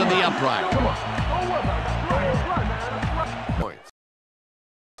left of the upright. Points.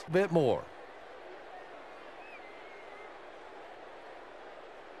 A bit more.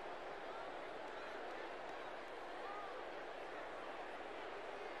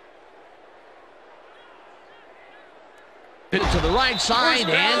 Hit to the right side,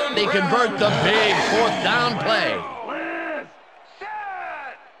 and they convert the big fourth down play.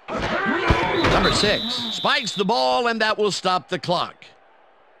 Number 6 spikes the ball, and that will stop the clock.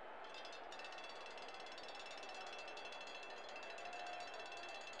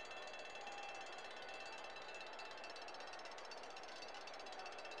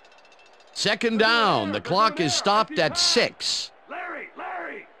 Second down. The clock is stopped at 6. Larry!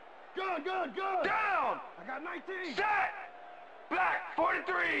 Good! Down! I got 19! Set! Black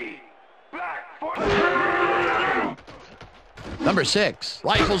 43! Black 43! Number 6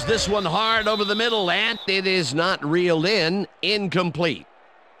 rifles this one hard over the middle, and it is not reeled in. Incomplete.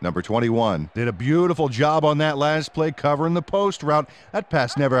 Number 21 did a beautiful job on that last play covering the post route. That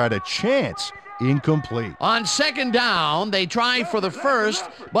pass never had a chance. Incomplete. On second down, they try for the first,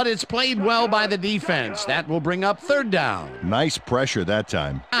 but it's played well by the defense. That will bring up third down. Nice pressure that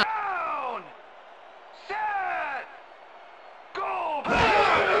time. Down! Set! Go!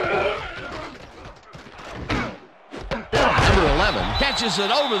 Number 11 catches it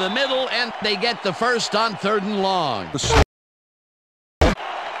over the middle, and they get the first on 3rd and long.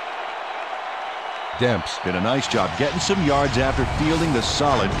 Demps did a nice job getting some yards after fielding the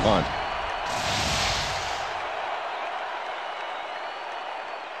solid punt.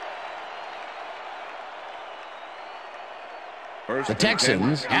 The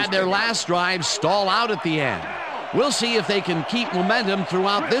Texans had their last drive stall out at the end. We'll see if they can keep momentum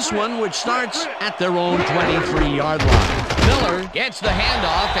throughout this one, which starts at their own 23-yard line. Miller gets the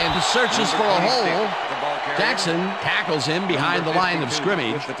handoff and searches for a hole. Jackson tackles him behind the line of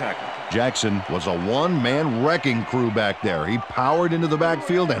scrimmage. Jackson was a one-man wrecking crew back there. He powered into the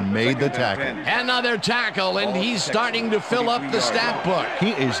backfield and made the tackle. Another tackle, and he's starting to fill up the stat book.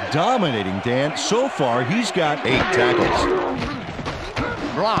 He is dominating, Dan. So far, he's got 8 tackles.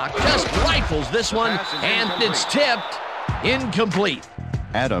 Brock just rifles this one, and it's tipped. Incomplete.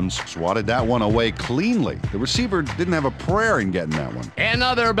 Adams swatted that one away cleanly. The receiver didn't have a prayer in getting that one.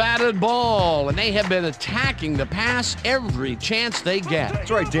 Another batted ball, and they have been attacking the pass every chance they get.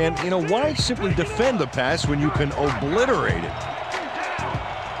 That's right, Dan. You know, why simply defend the pass when you can obliterate it?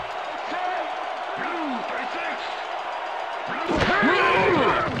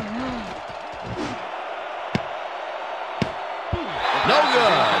 No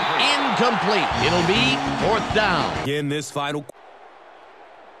good. Incomplete. It'll be 4th down. In this final.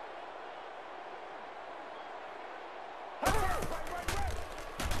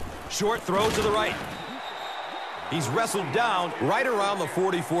 Short throw to the right. He's wrestled down right around the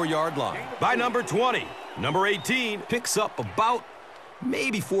 44-yard line by number 20. Number 18 picks up about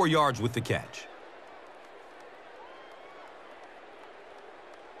maybe 4 yards with the catch.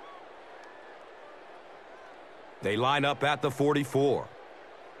 They line up at the 44.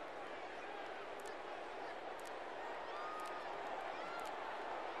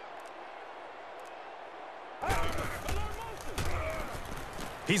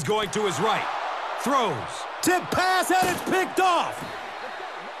 He's going to his right. Throws. Tip pass, and it's picked off.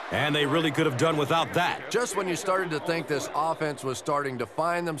 And they really could have done without that. Just when you started to think this offense was starting to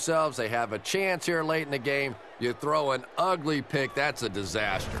find themselves, they have a chance here late in the game, you throw an ugly pick. That's a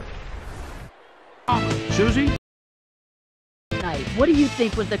disaster. Susie? What do you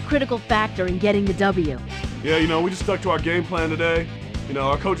think was the critical factor in getting the W? Yeah, you know, we just stuck to our game plan today. You know,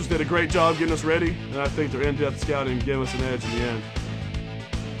 our coaches did a great job getting us ready, and I think their in-depth scouting gave us an edge in the end.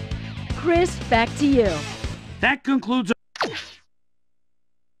 Chris, back to you. That concludes.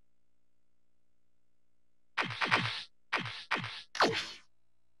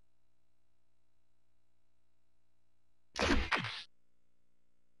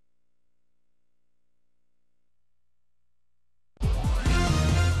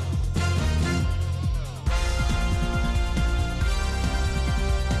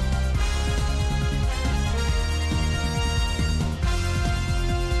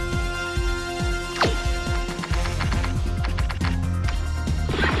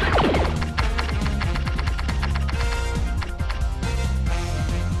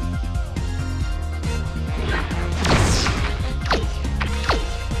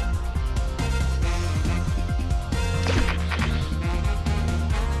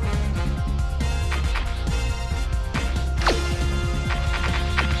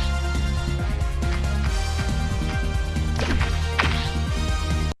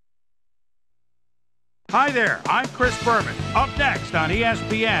 Hi there, I'm Chris Berman. Up next on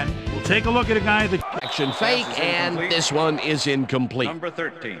ESPN, we'll take a look at a guy that... Action fake, and this one is incomplete. Number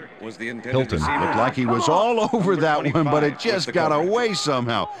 13 was the intended Hilton receiver. looked like he was all over that one, but it just got away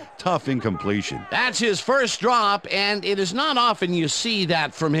somehow. Tough incompletion. That's his first drop, and it is not often you see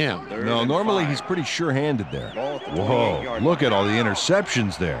that from him. No, normally he's pretty sure-handed there. Whoa, look at all the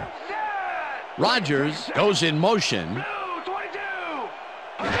interceptions there. Rodgers goes in motion.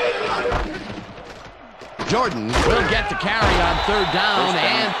 Jordan will get the carry on third down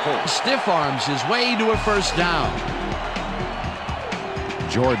and stiff arms his way to a first down.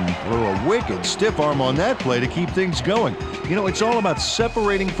 Jordan threw a wicked stiff arm on that play to keep things going. You know, it's all about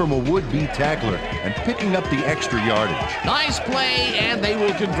separating from a would-be tackler and picking up the extra yardage. Nice play, and they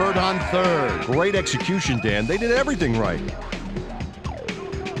will convert on third. Great execution, Dan. They did everything right.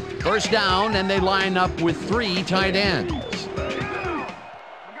 First down, and they line up with 3 tight ends.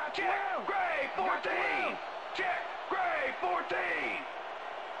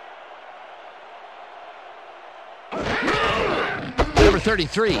 Number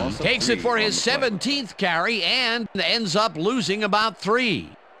 33 takes it for his 17th carry and ends up losing about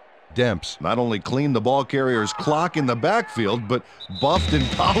 3. Demps not only cleaned the ball carrier's clock in the backfield, but buffed and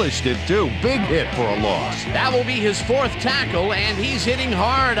polished it too. Big hit for a loss. That will be his 4th tackle, and he's hitting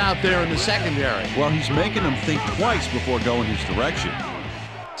hard out there in the secondary. Well, he's making them think twice before going his direction.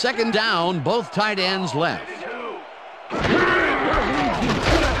 Second down, both tight ends left.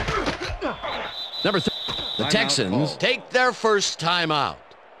 Number 3. The Texans take their first timeout.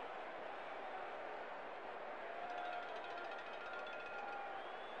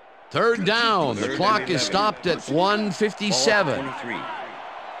 Third down. The clock is stopped at 1:57.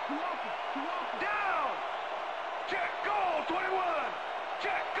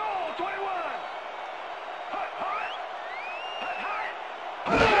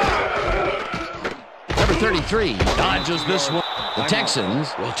 Number 33 dodges this one. The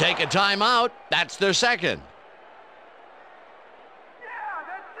Texans will take a timeout. That's their second.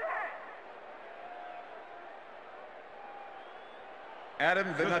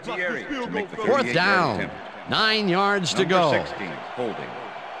 Adam Vinatieri to make the 4th down. attempt. 9 yards to go. 16, holding.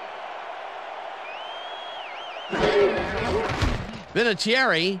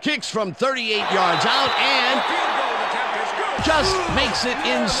 Vinatieri kicks from 38 yards out and just makes it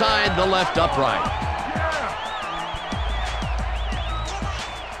inside the left upright.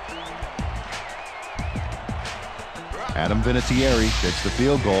 Adam Vinatieri gets the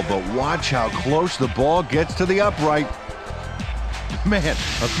field goal, but watch how close the ball gets to the upright. Man,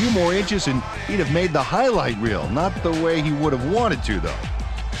 a few more inches and he'd have made the highlight reel. Not the way he would have wanted to, though.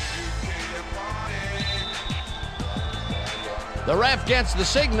 The ref gets the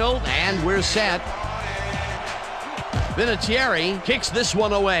signal, and we're set. Vinatieri kicks this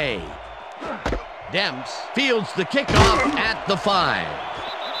one away. Demps fields the kickoff at the 5.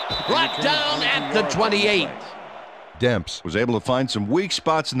 Brought down at the 28. Demps was able to find some weak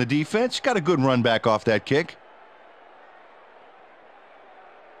spots in the defense. Got a good run back off that kick.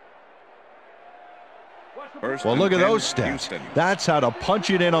 Well, look at those stats. That's how to punch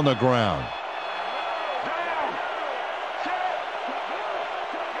it in on the ground.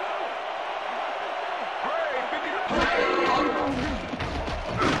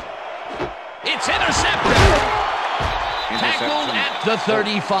 It's intercepted. Tackled at the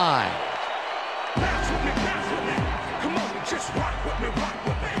 35.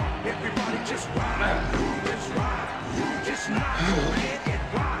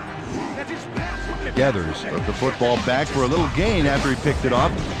 Gathers took the football back for a little gain after he picked it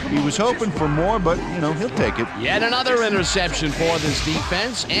off. He was hoping for more, but, you know, he'll take it. Yet another interception for this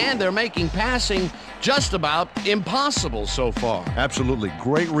defense, and they're making passing just about impossible so far. Absolutely.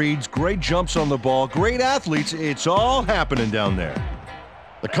 Great reads, great jumps on the ball, great athletes. It's all happening down there.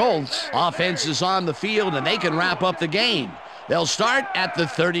 The Colts offense is on the field, and they can wrap up the game. They'll start at the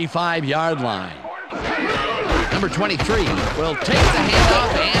 35-yard line. Number 23 will take the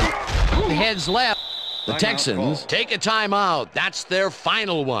handoff and heads left. The Texans take a timeout. That's their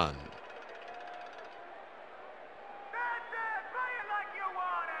final one.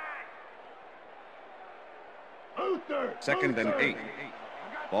 Second and 8.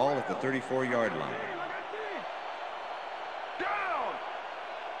 Ball at the 34-yard line. Down.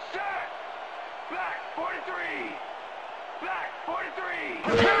 Set. Black 43. Black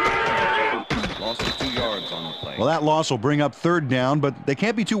 43. Lost of 2 yards on the play. Well, that loss will bring up third down, but they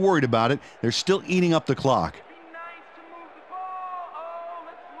can't be too worried about it. They're still eating up the clock.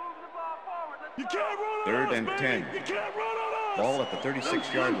 You can't run Third on us, and baby. 10. You can't run on us. Ball at the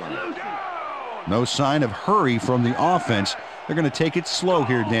 36-yard line. No sign of hurry from the offense. They're going to take it slow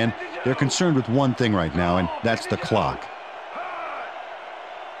here, Dan. They're concerned with one thing right now, and that's the clock.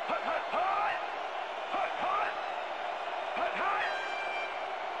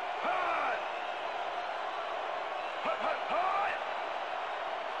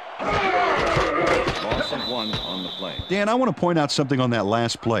 Loss of 1 on the play. Dan, I want to point out something on that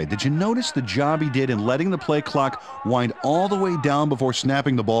last play. Did you notice the job he did in letting the play clock wind all the way down before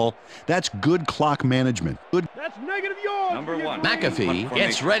snapping the ball? That's good clock management. Good. That's negative yards. Number 1. McAfee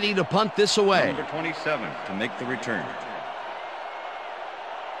gets ready to punt this away. Number 27 to make the return.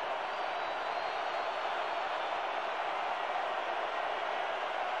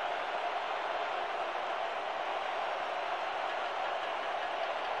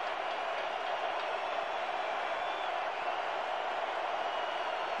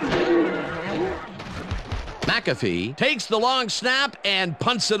 McAfee takes the long snap and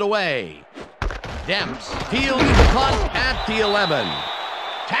punts it away. Demps fields the punt at the 11.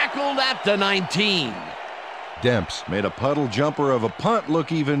 Tackled at the 19. Demps made a puddle jumper of a punt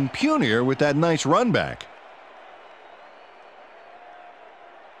look even punier with that nice run back.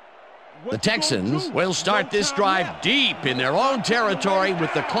 The Texans will start this drive deep in their own territory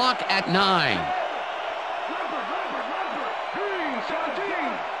with the clock at 9.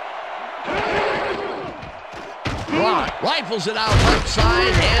 Brock rifles it out left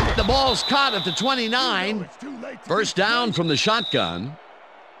side, and the ball's caught at the 29. First down from the shotgun.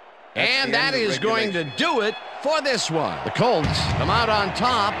 And that is going to do it for this one. The Colts come out on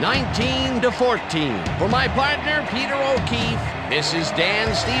top, 19-14. For my partner, Peter O'Keefe, this is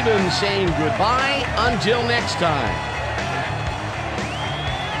Dan Stevens saying goodbye until next time.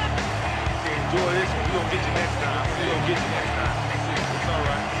 Enjoy this one. We're going to get you next time. We're going to get you next time. It's all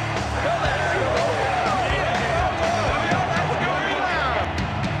right.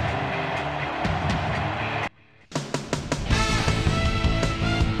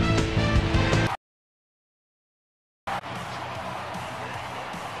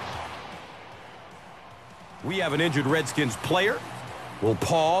 We have an injured Redskins player. We'll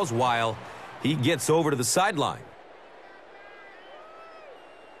pause while he gets over to the sideline.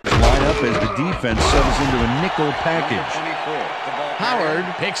 Line up as the defense settles into a nickel package. Howard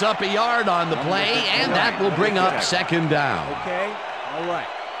picks up a yard on the play, and that will bring up second down. Okay, all right.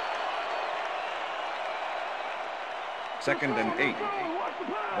 2nd and 8.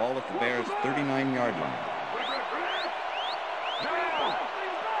 Ball at the Bears' 39-yard line.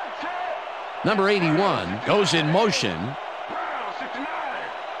 Number 81 goes in motion.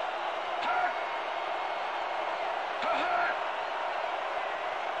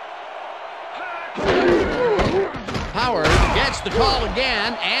 Howard gets the call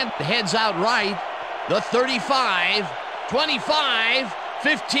again and heads out right. The 35, 25,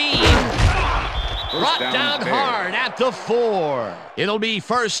 15. Brought down hard at the 4. It'll be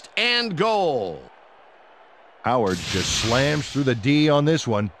first and goal. Howard just slams through the D on this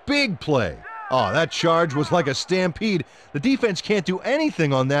one. Big play. Oh, that charge was like a stampede. The defense can't do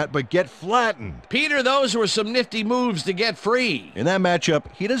anything on that but get flattened. Peter, those were some nifty moves to get free. In that matchup,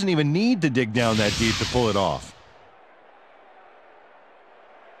 he doesn't even need to dig down that deep to pull it off.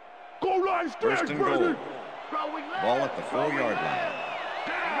 Go line stretch, 1st and goal. Ball at the 4-yard line.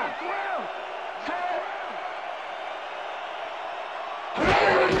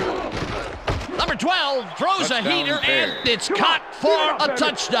 Number 12 throws touchdown a heater, Bears. And it's caught for a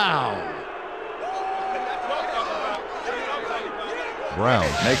touchdown. Brown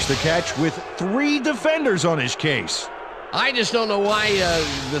makes the catch with 3 defenders on his case. I just don't know why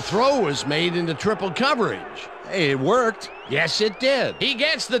the throw was made into triple coverage. Hey, it worked. Yes, it did. He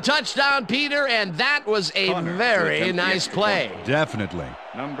gets the touchdown, Peter, and that was a very nice play. Definitely.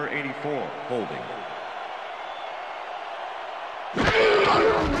 Number 84, holding.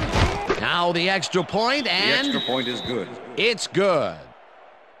 Now the extra point, and the extra point is good. It's good.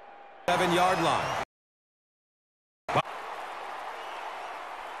 7-yard line.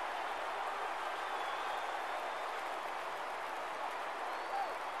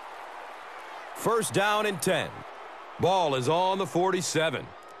 First down and 10. Ball is on the 47.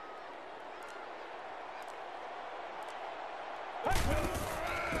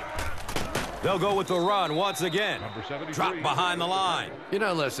 They'll go with the run once again. Drop behind the line. You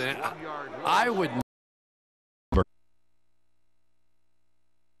know, listen, I would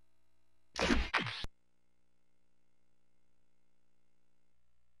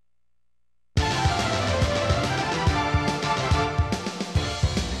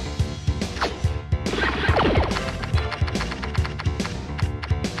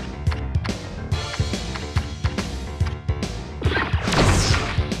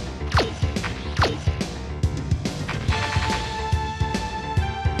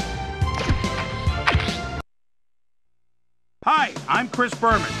I'm Chris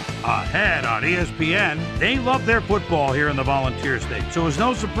Berman. Ahead on ESPN, they love their football here in the Volunteer State, so it's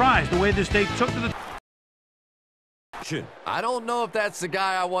no surprise the way the state took to the... I don't know if that's the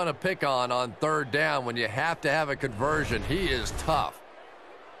guy I want to pick on third down when you have to have a conversion. He is tough.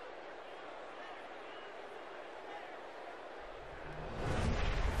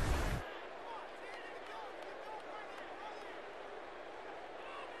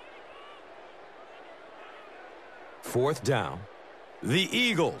 Fourth down. The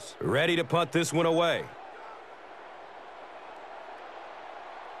Eagles ready to punt this one away.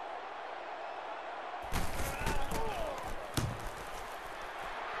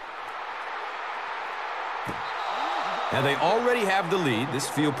 And they already have the lead. This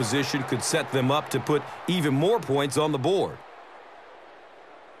field position could set them up to put even more points on the board.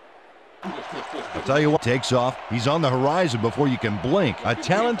 I'll tell you what, takes off. He's on the horizon before you can blink. A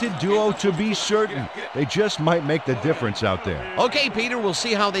talented duo to be certain. They just might make the difference out there. Okay, Peter, we'll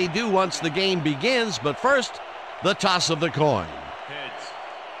see how they do once the game begins, but first, the toss of the coin.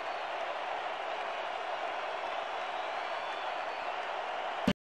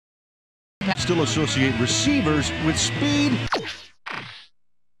 Still associate receivers with speed.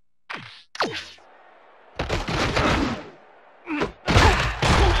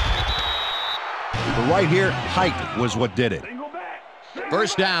 But right here, height was what did it.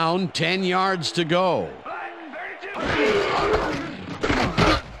 First down, 10 yards to go.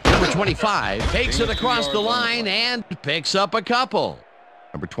 Number 25 takes it across the line and picks up a couple.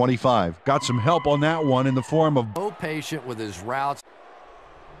 Number 25 got some help on that one in the form of... So patient with his routes.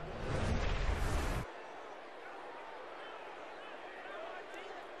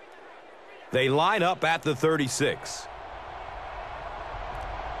 They line up at the 36.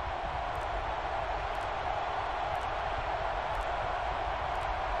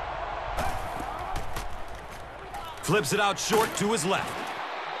 Flips it out short to his left.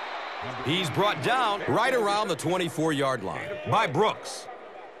 He's brought down right around the 24-yard line by Brooks.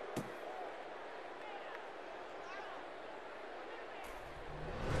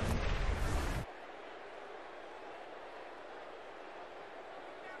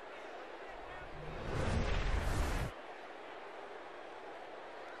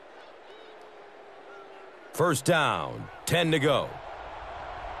 First down, 10 to go.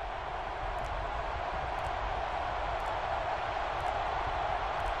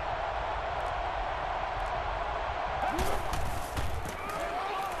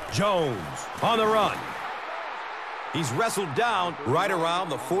 Jones on the run. He's wrestled down right around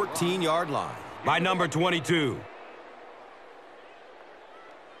the 14-yard line by number 22.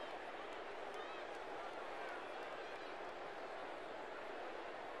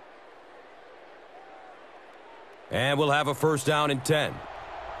 And we'll have a first down and 10.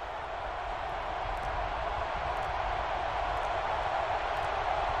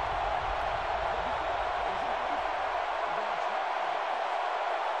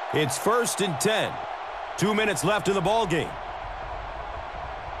 It's first and 10. 2 minutes left in the ball game.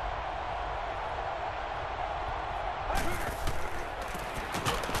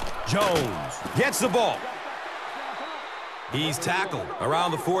 Jones gets the ball. He's tackled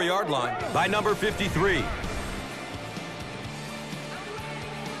around the 4-yard line by number 53.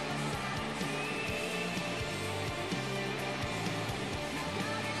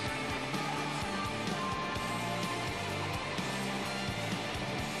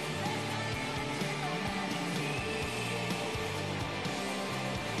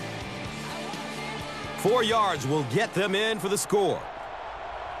 Four yards will get them in for the score.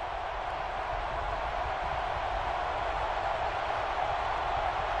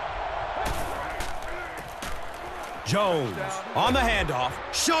 Jones on the handoff,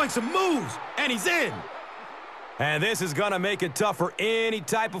 showing some moves, and he's in. And this is going to make it tough for any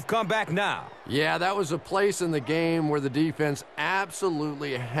type of comeback now. Yeah, that was a place in the game where the defense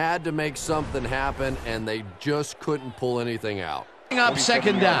absolutely had to make something happen, and they just couldn't pull anything out. Up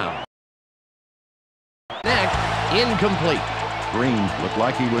second down. Next, incomplete. Green looked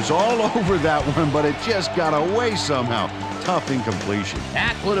like he was all over that one, but it just got away somehow. Tough incompletion.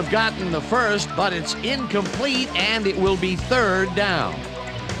 That would have gotten the first, but it's incomplete, and it will be third down.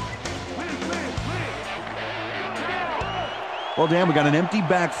 Well, Dan, we got an empty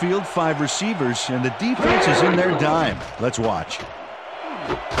backfield, 5 receivers, and the defense is in their dime. Let's watch.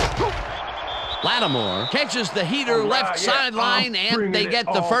 Lattimore catches the heater left sideline, and they get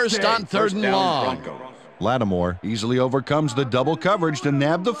the first on third and long. Lattimore easily overcomes the double coverage to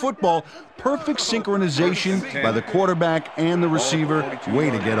nab the football. Perfect synchronization by the quarterback and the receiver. Way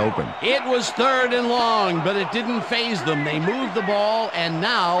to get open. It was third and long, but it didn't faze them. They moved the ball, and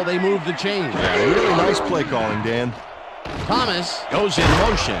now they move the chains. Yeah, really nice play calling, Dan. Thomas goes in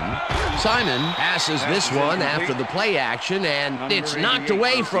motion. Simon passes this one after the play action, and it's knocked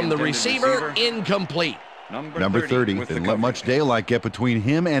away from the receiver, incomplete. Number 30 didn't let much daylight get between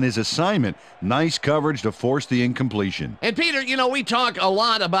him and his assignment. Nice coverage to force the incompletion. And Peter, you know, we talk a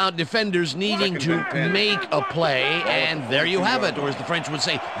lot about defenders needing to make a play, and there you have it, or as the French would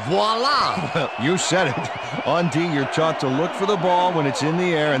say, voila. Well, you said it. On D, you're taught to look for the ball when it's in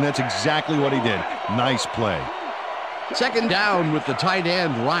the air, and that's exactly what he did. Nice play. Second down with the tight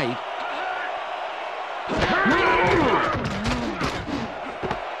end right.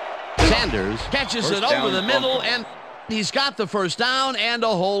 Sanders catches it over the middle, and he's got the first down and a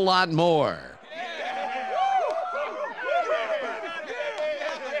whole lot more.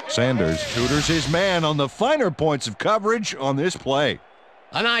 Sanders tutors his man on the finer points of coverage on this play.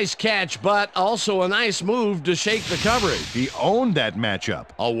 A nice catch, but also a nice move to shake the coverage. He owned that matchup.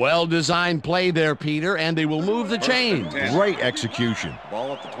 A well-designed play there, Peter, and they will move the chains. Great execution.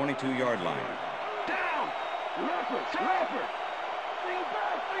 Ball at the 22-yard line.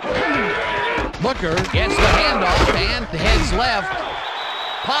 Booker gets the handoff and heads left.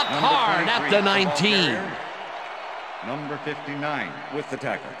 Popped hard at the 19. Number 59 with the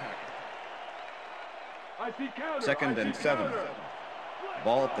tackle. Second and 7.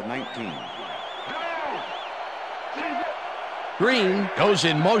 Ball at the 19. Green goes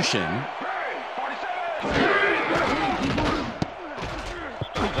in motion.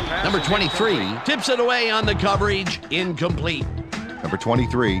 Number 23 tips it away on the coverage, incomplete. Number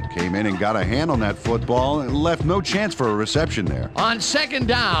 23 came in and got a hand on that football and left no chance for a reception there. On second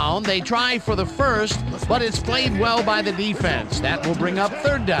down, they try for the first, but it's played well by the defense. That will bring up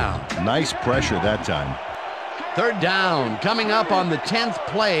third down. Nice pressure that time. Third down coming up on the 10th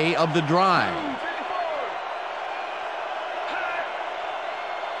play of the drive.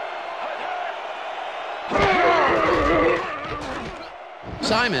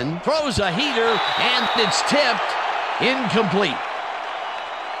 Simon throws a heater, and it's tipped. Incomplete.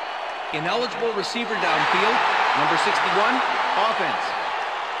 Ineligible receiver downfield. Number 61, offense.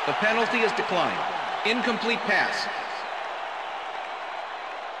 The penalty is declined. Incomplete pass.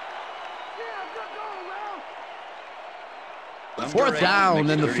 Fourth down,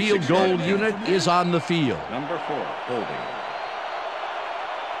 and the field goal unit is on the field. Number 4, holding.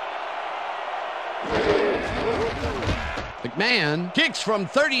 McMahon kicks from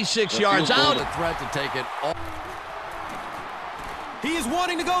 36 yards out. A threat to take it all. He is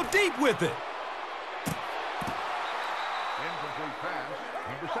wanting to go deep with it. Incomplete pass.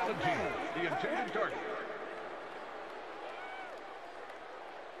 Number 17, the intended target.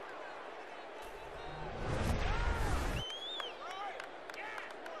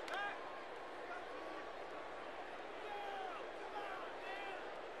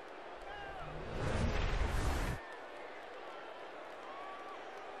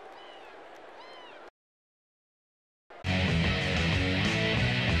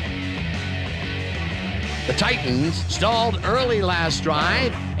 The Titans stalled early last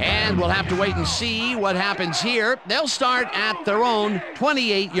drive, and we'll have to wait and see what happens here. They'll start at their own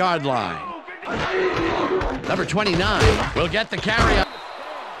 28-yard line. Number 29 will get the carry up.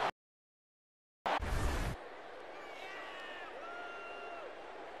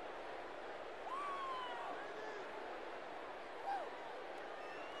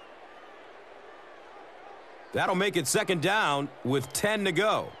 That'll make it second down with 10 to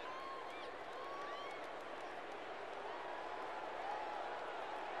go.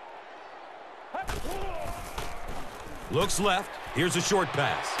 Looks left. Here's a short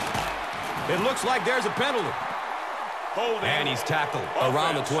pass. It looks like there's a penalty. And he's tackled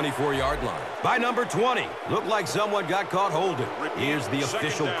around the 24-yard line by number 20. Looked like someone got caught holding. Here's the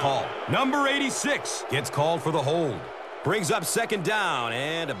official call. Number 86 gets called for the hold. Brings up second down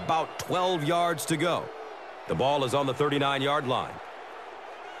and about 12 yards to go. The ball is on the 39-yard line.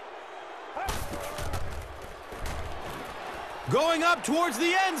 Going up towards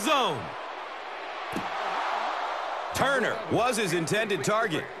the end zone. Turner was his intended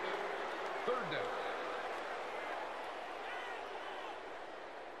target.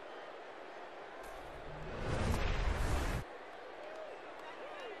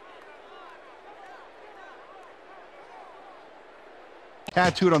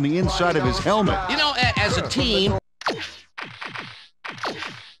 Tattooed on the inside of his helmet. You know, as a team,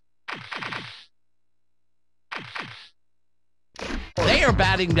 they are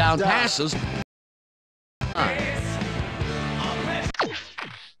batting down passes.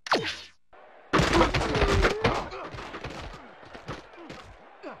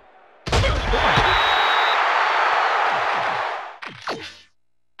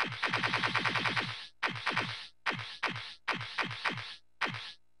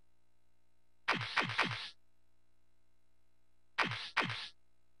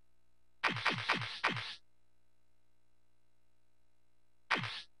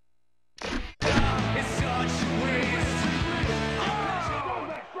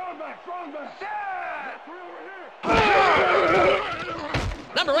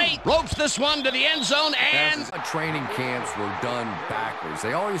 straight. Ropes this one to the end zone, and training camps were done backwards.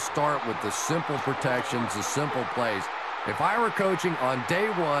 They always start with the simple protections, the simple plays. If I were coaching on day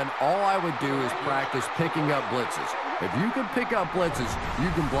one, all I would do is practice picking up blitzes. If you can pick up blitzes, you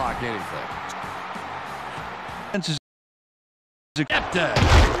can block anything.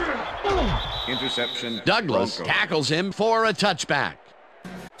 Interception. Douglas Broncos. tackles him for a touchback.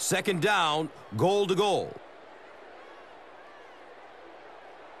 Second down, goal to goal.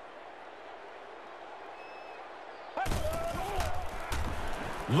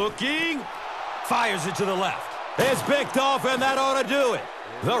 Looking, fires it to the left. It's picked off, and that ought to do it.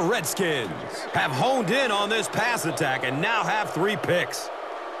 The Redskins have honed in on this pass attack and now have 3 picks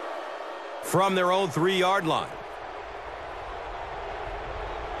from their own 3-yard line.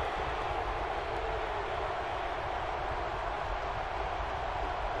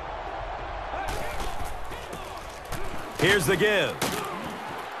 Here's the give.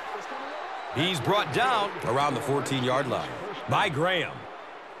 He's brought down around the 14-yard line by Graham.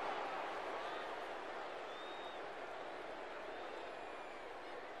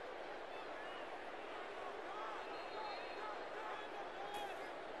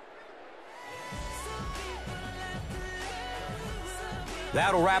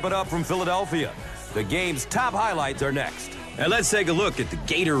 That'll wrap it up from Philadelphia. The game's top highlights are next. And let's take a look at the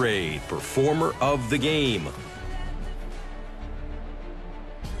Gatorade Performer of the Game.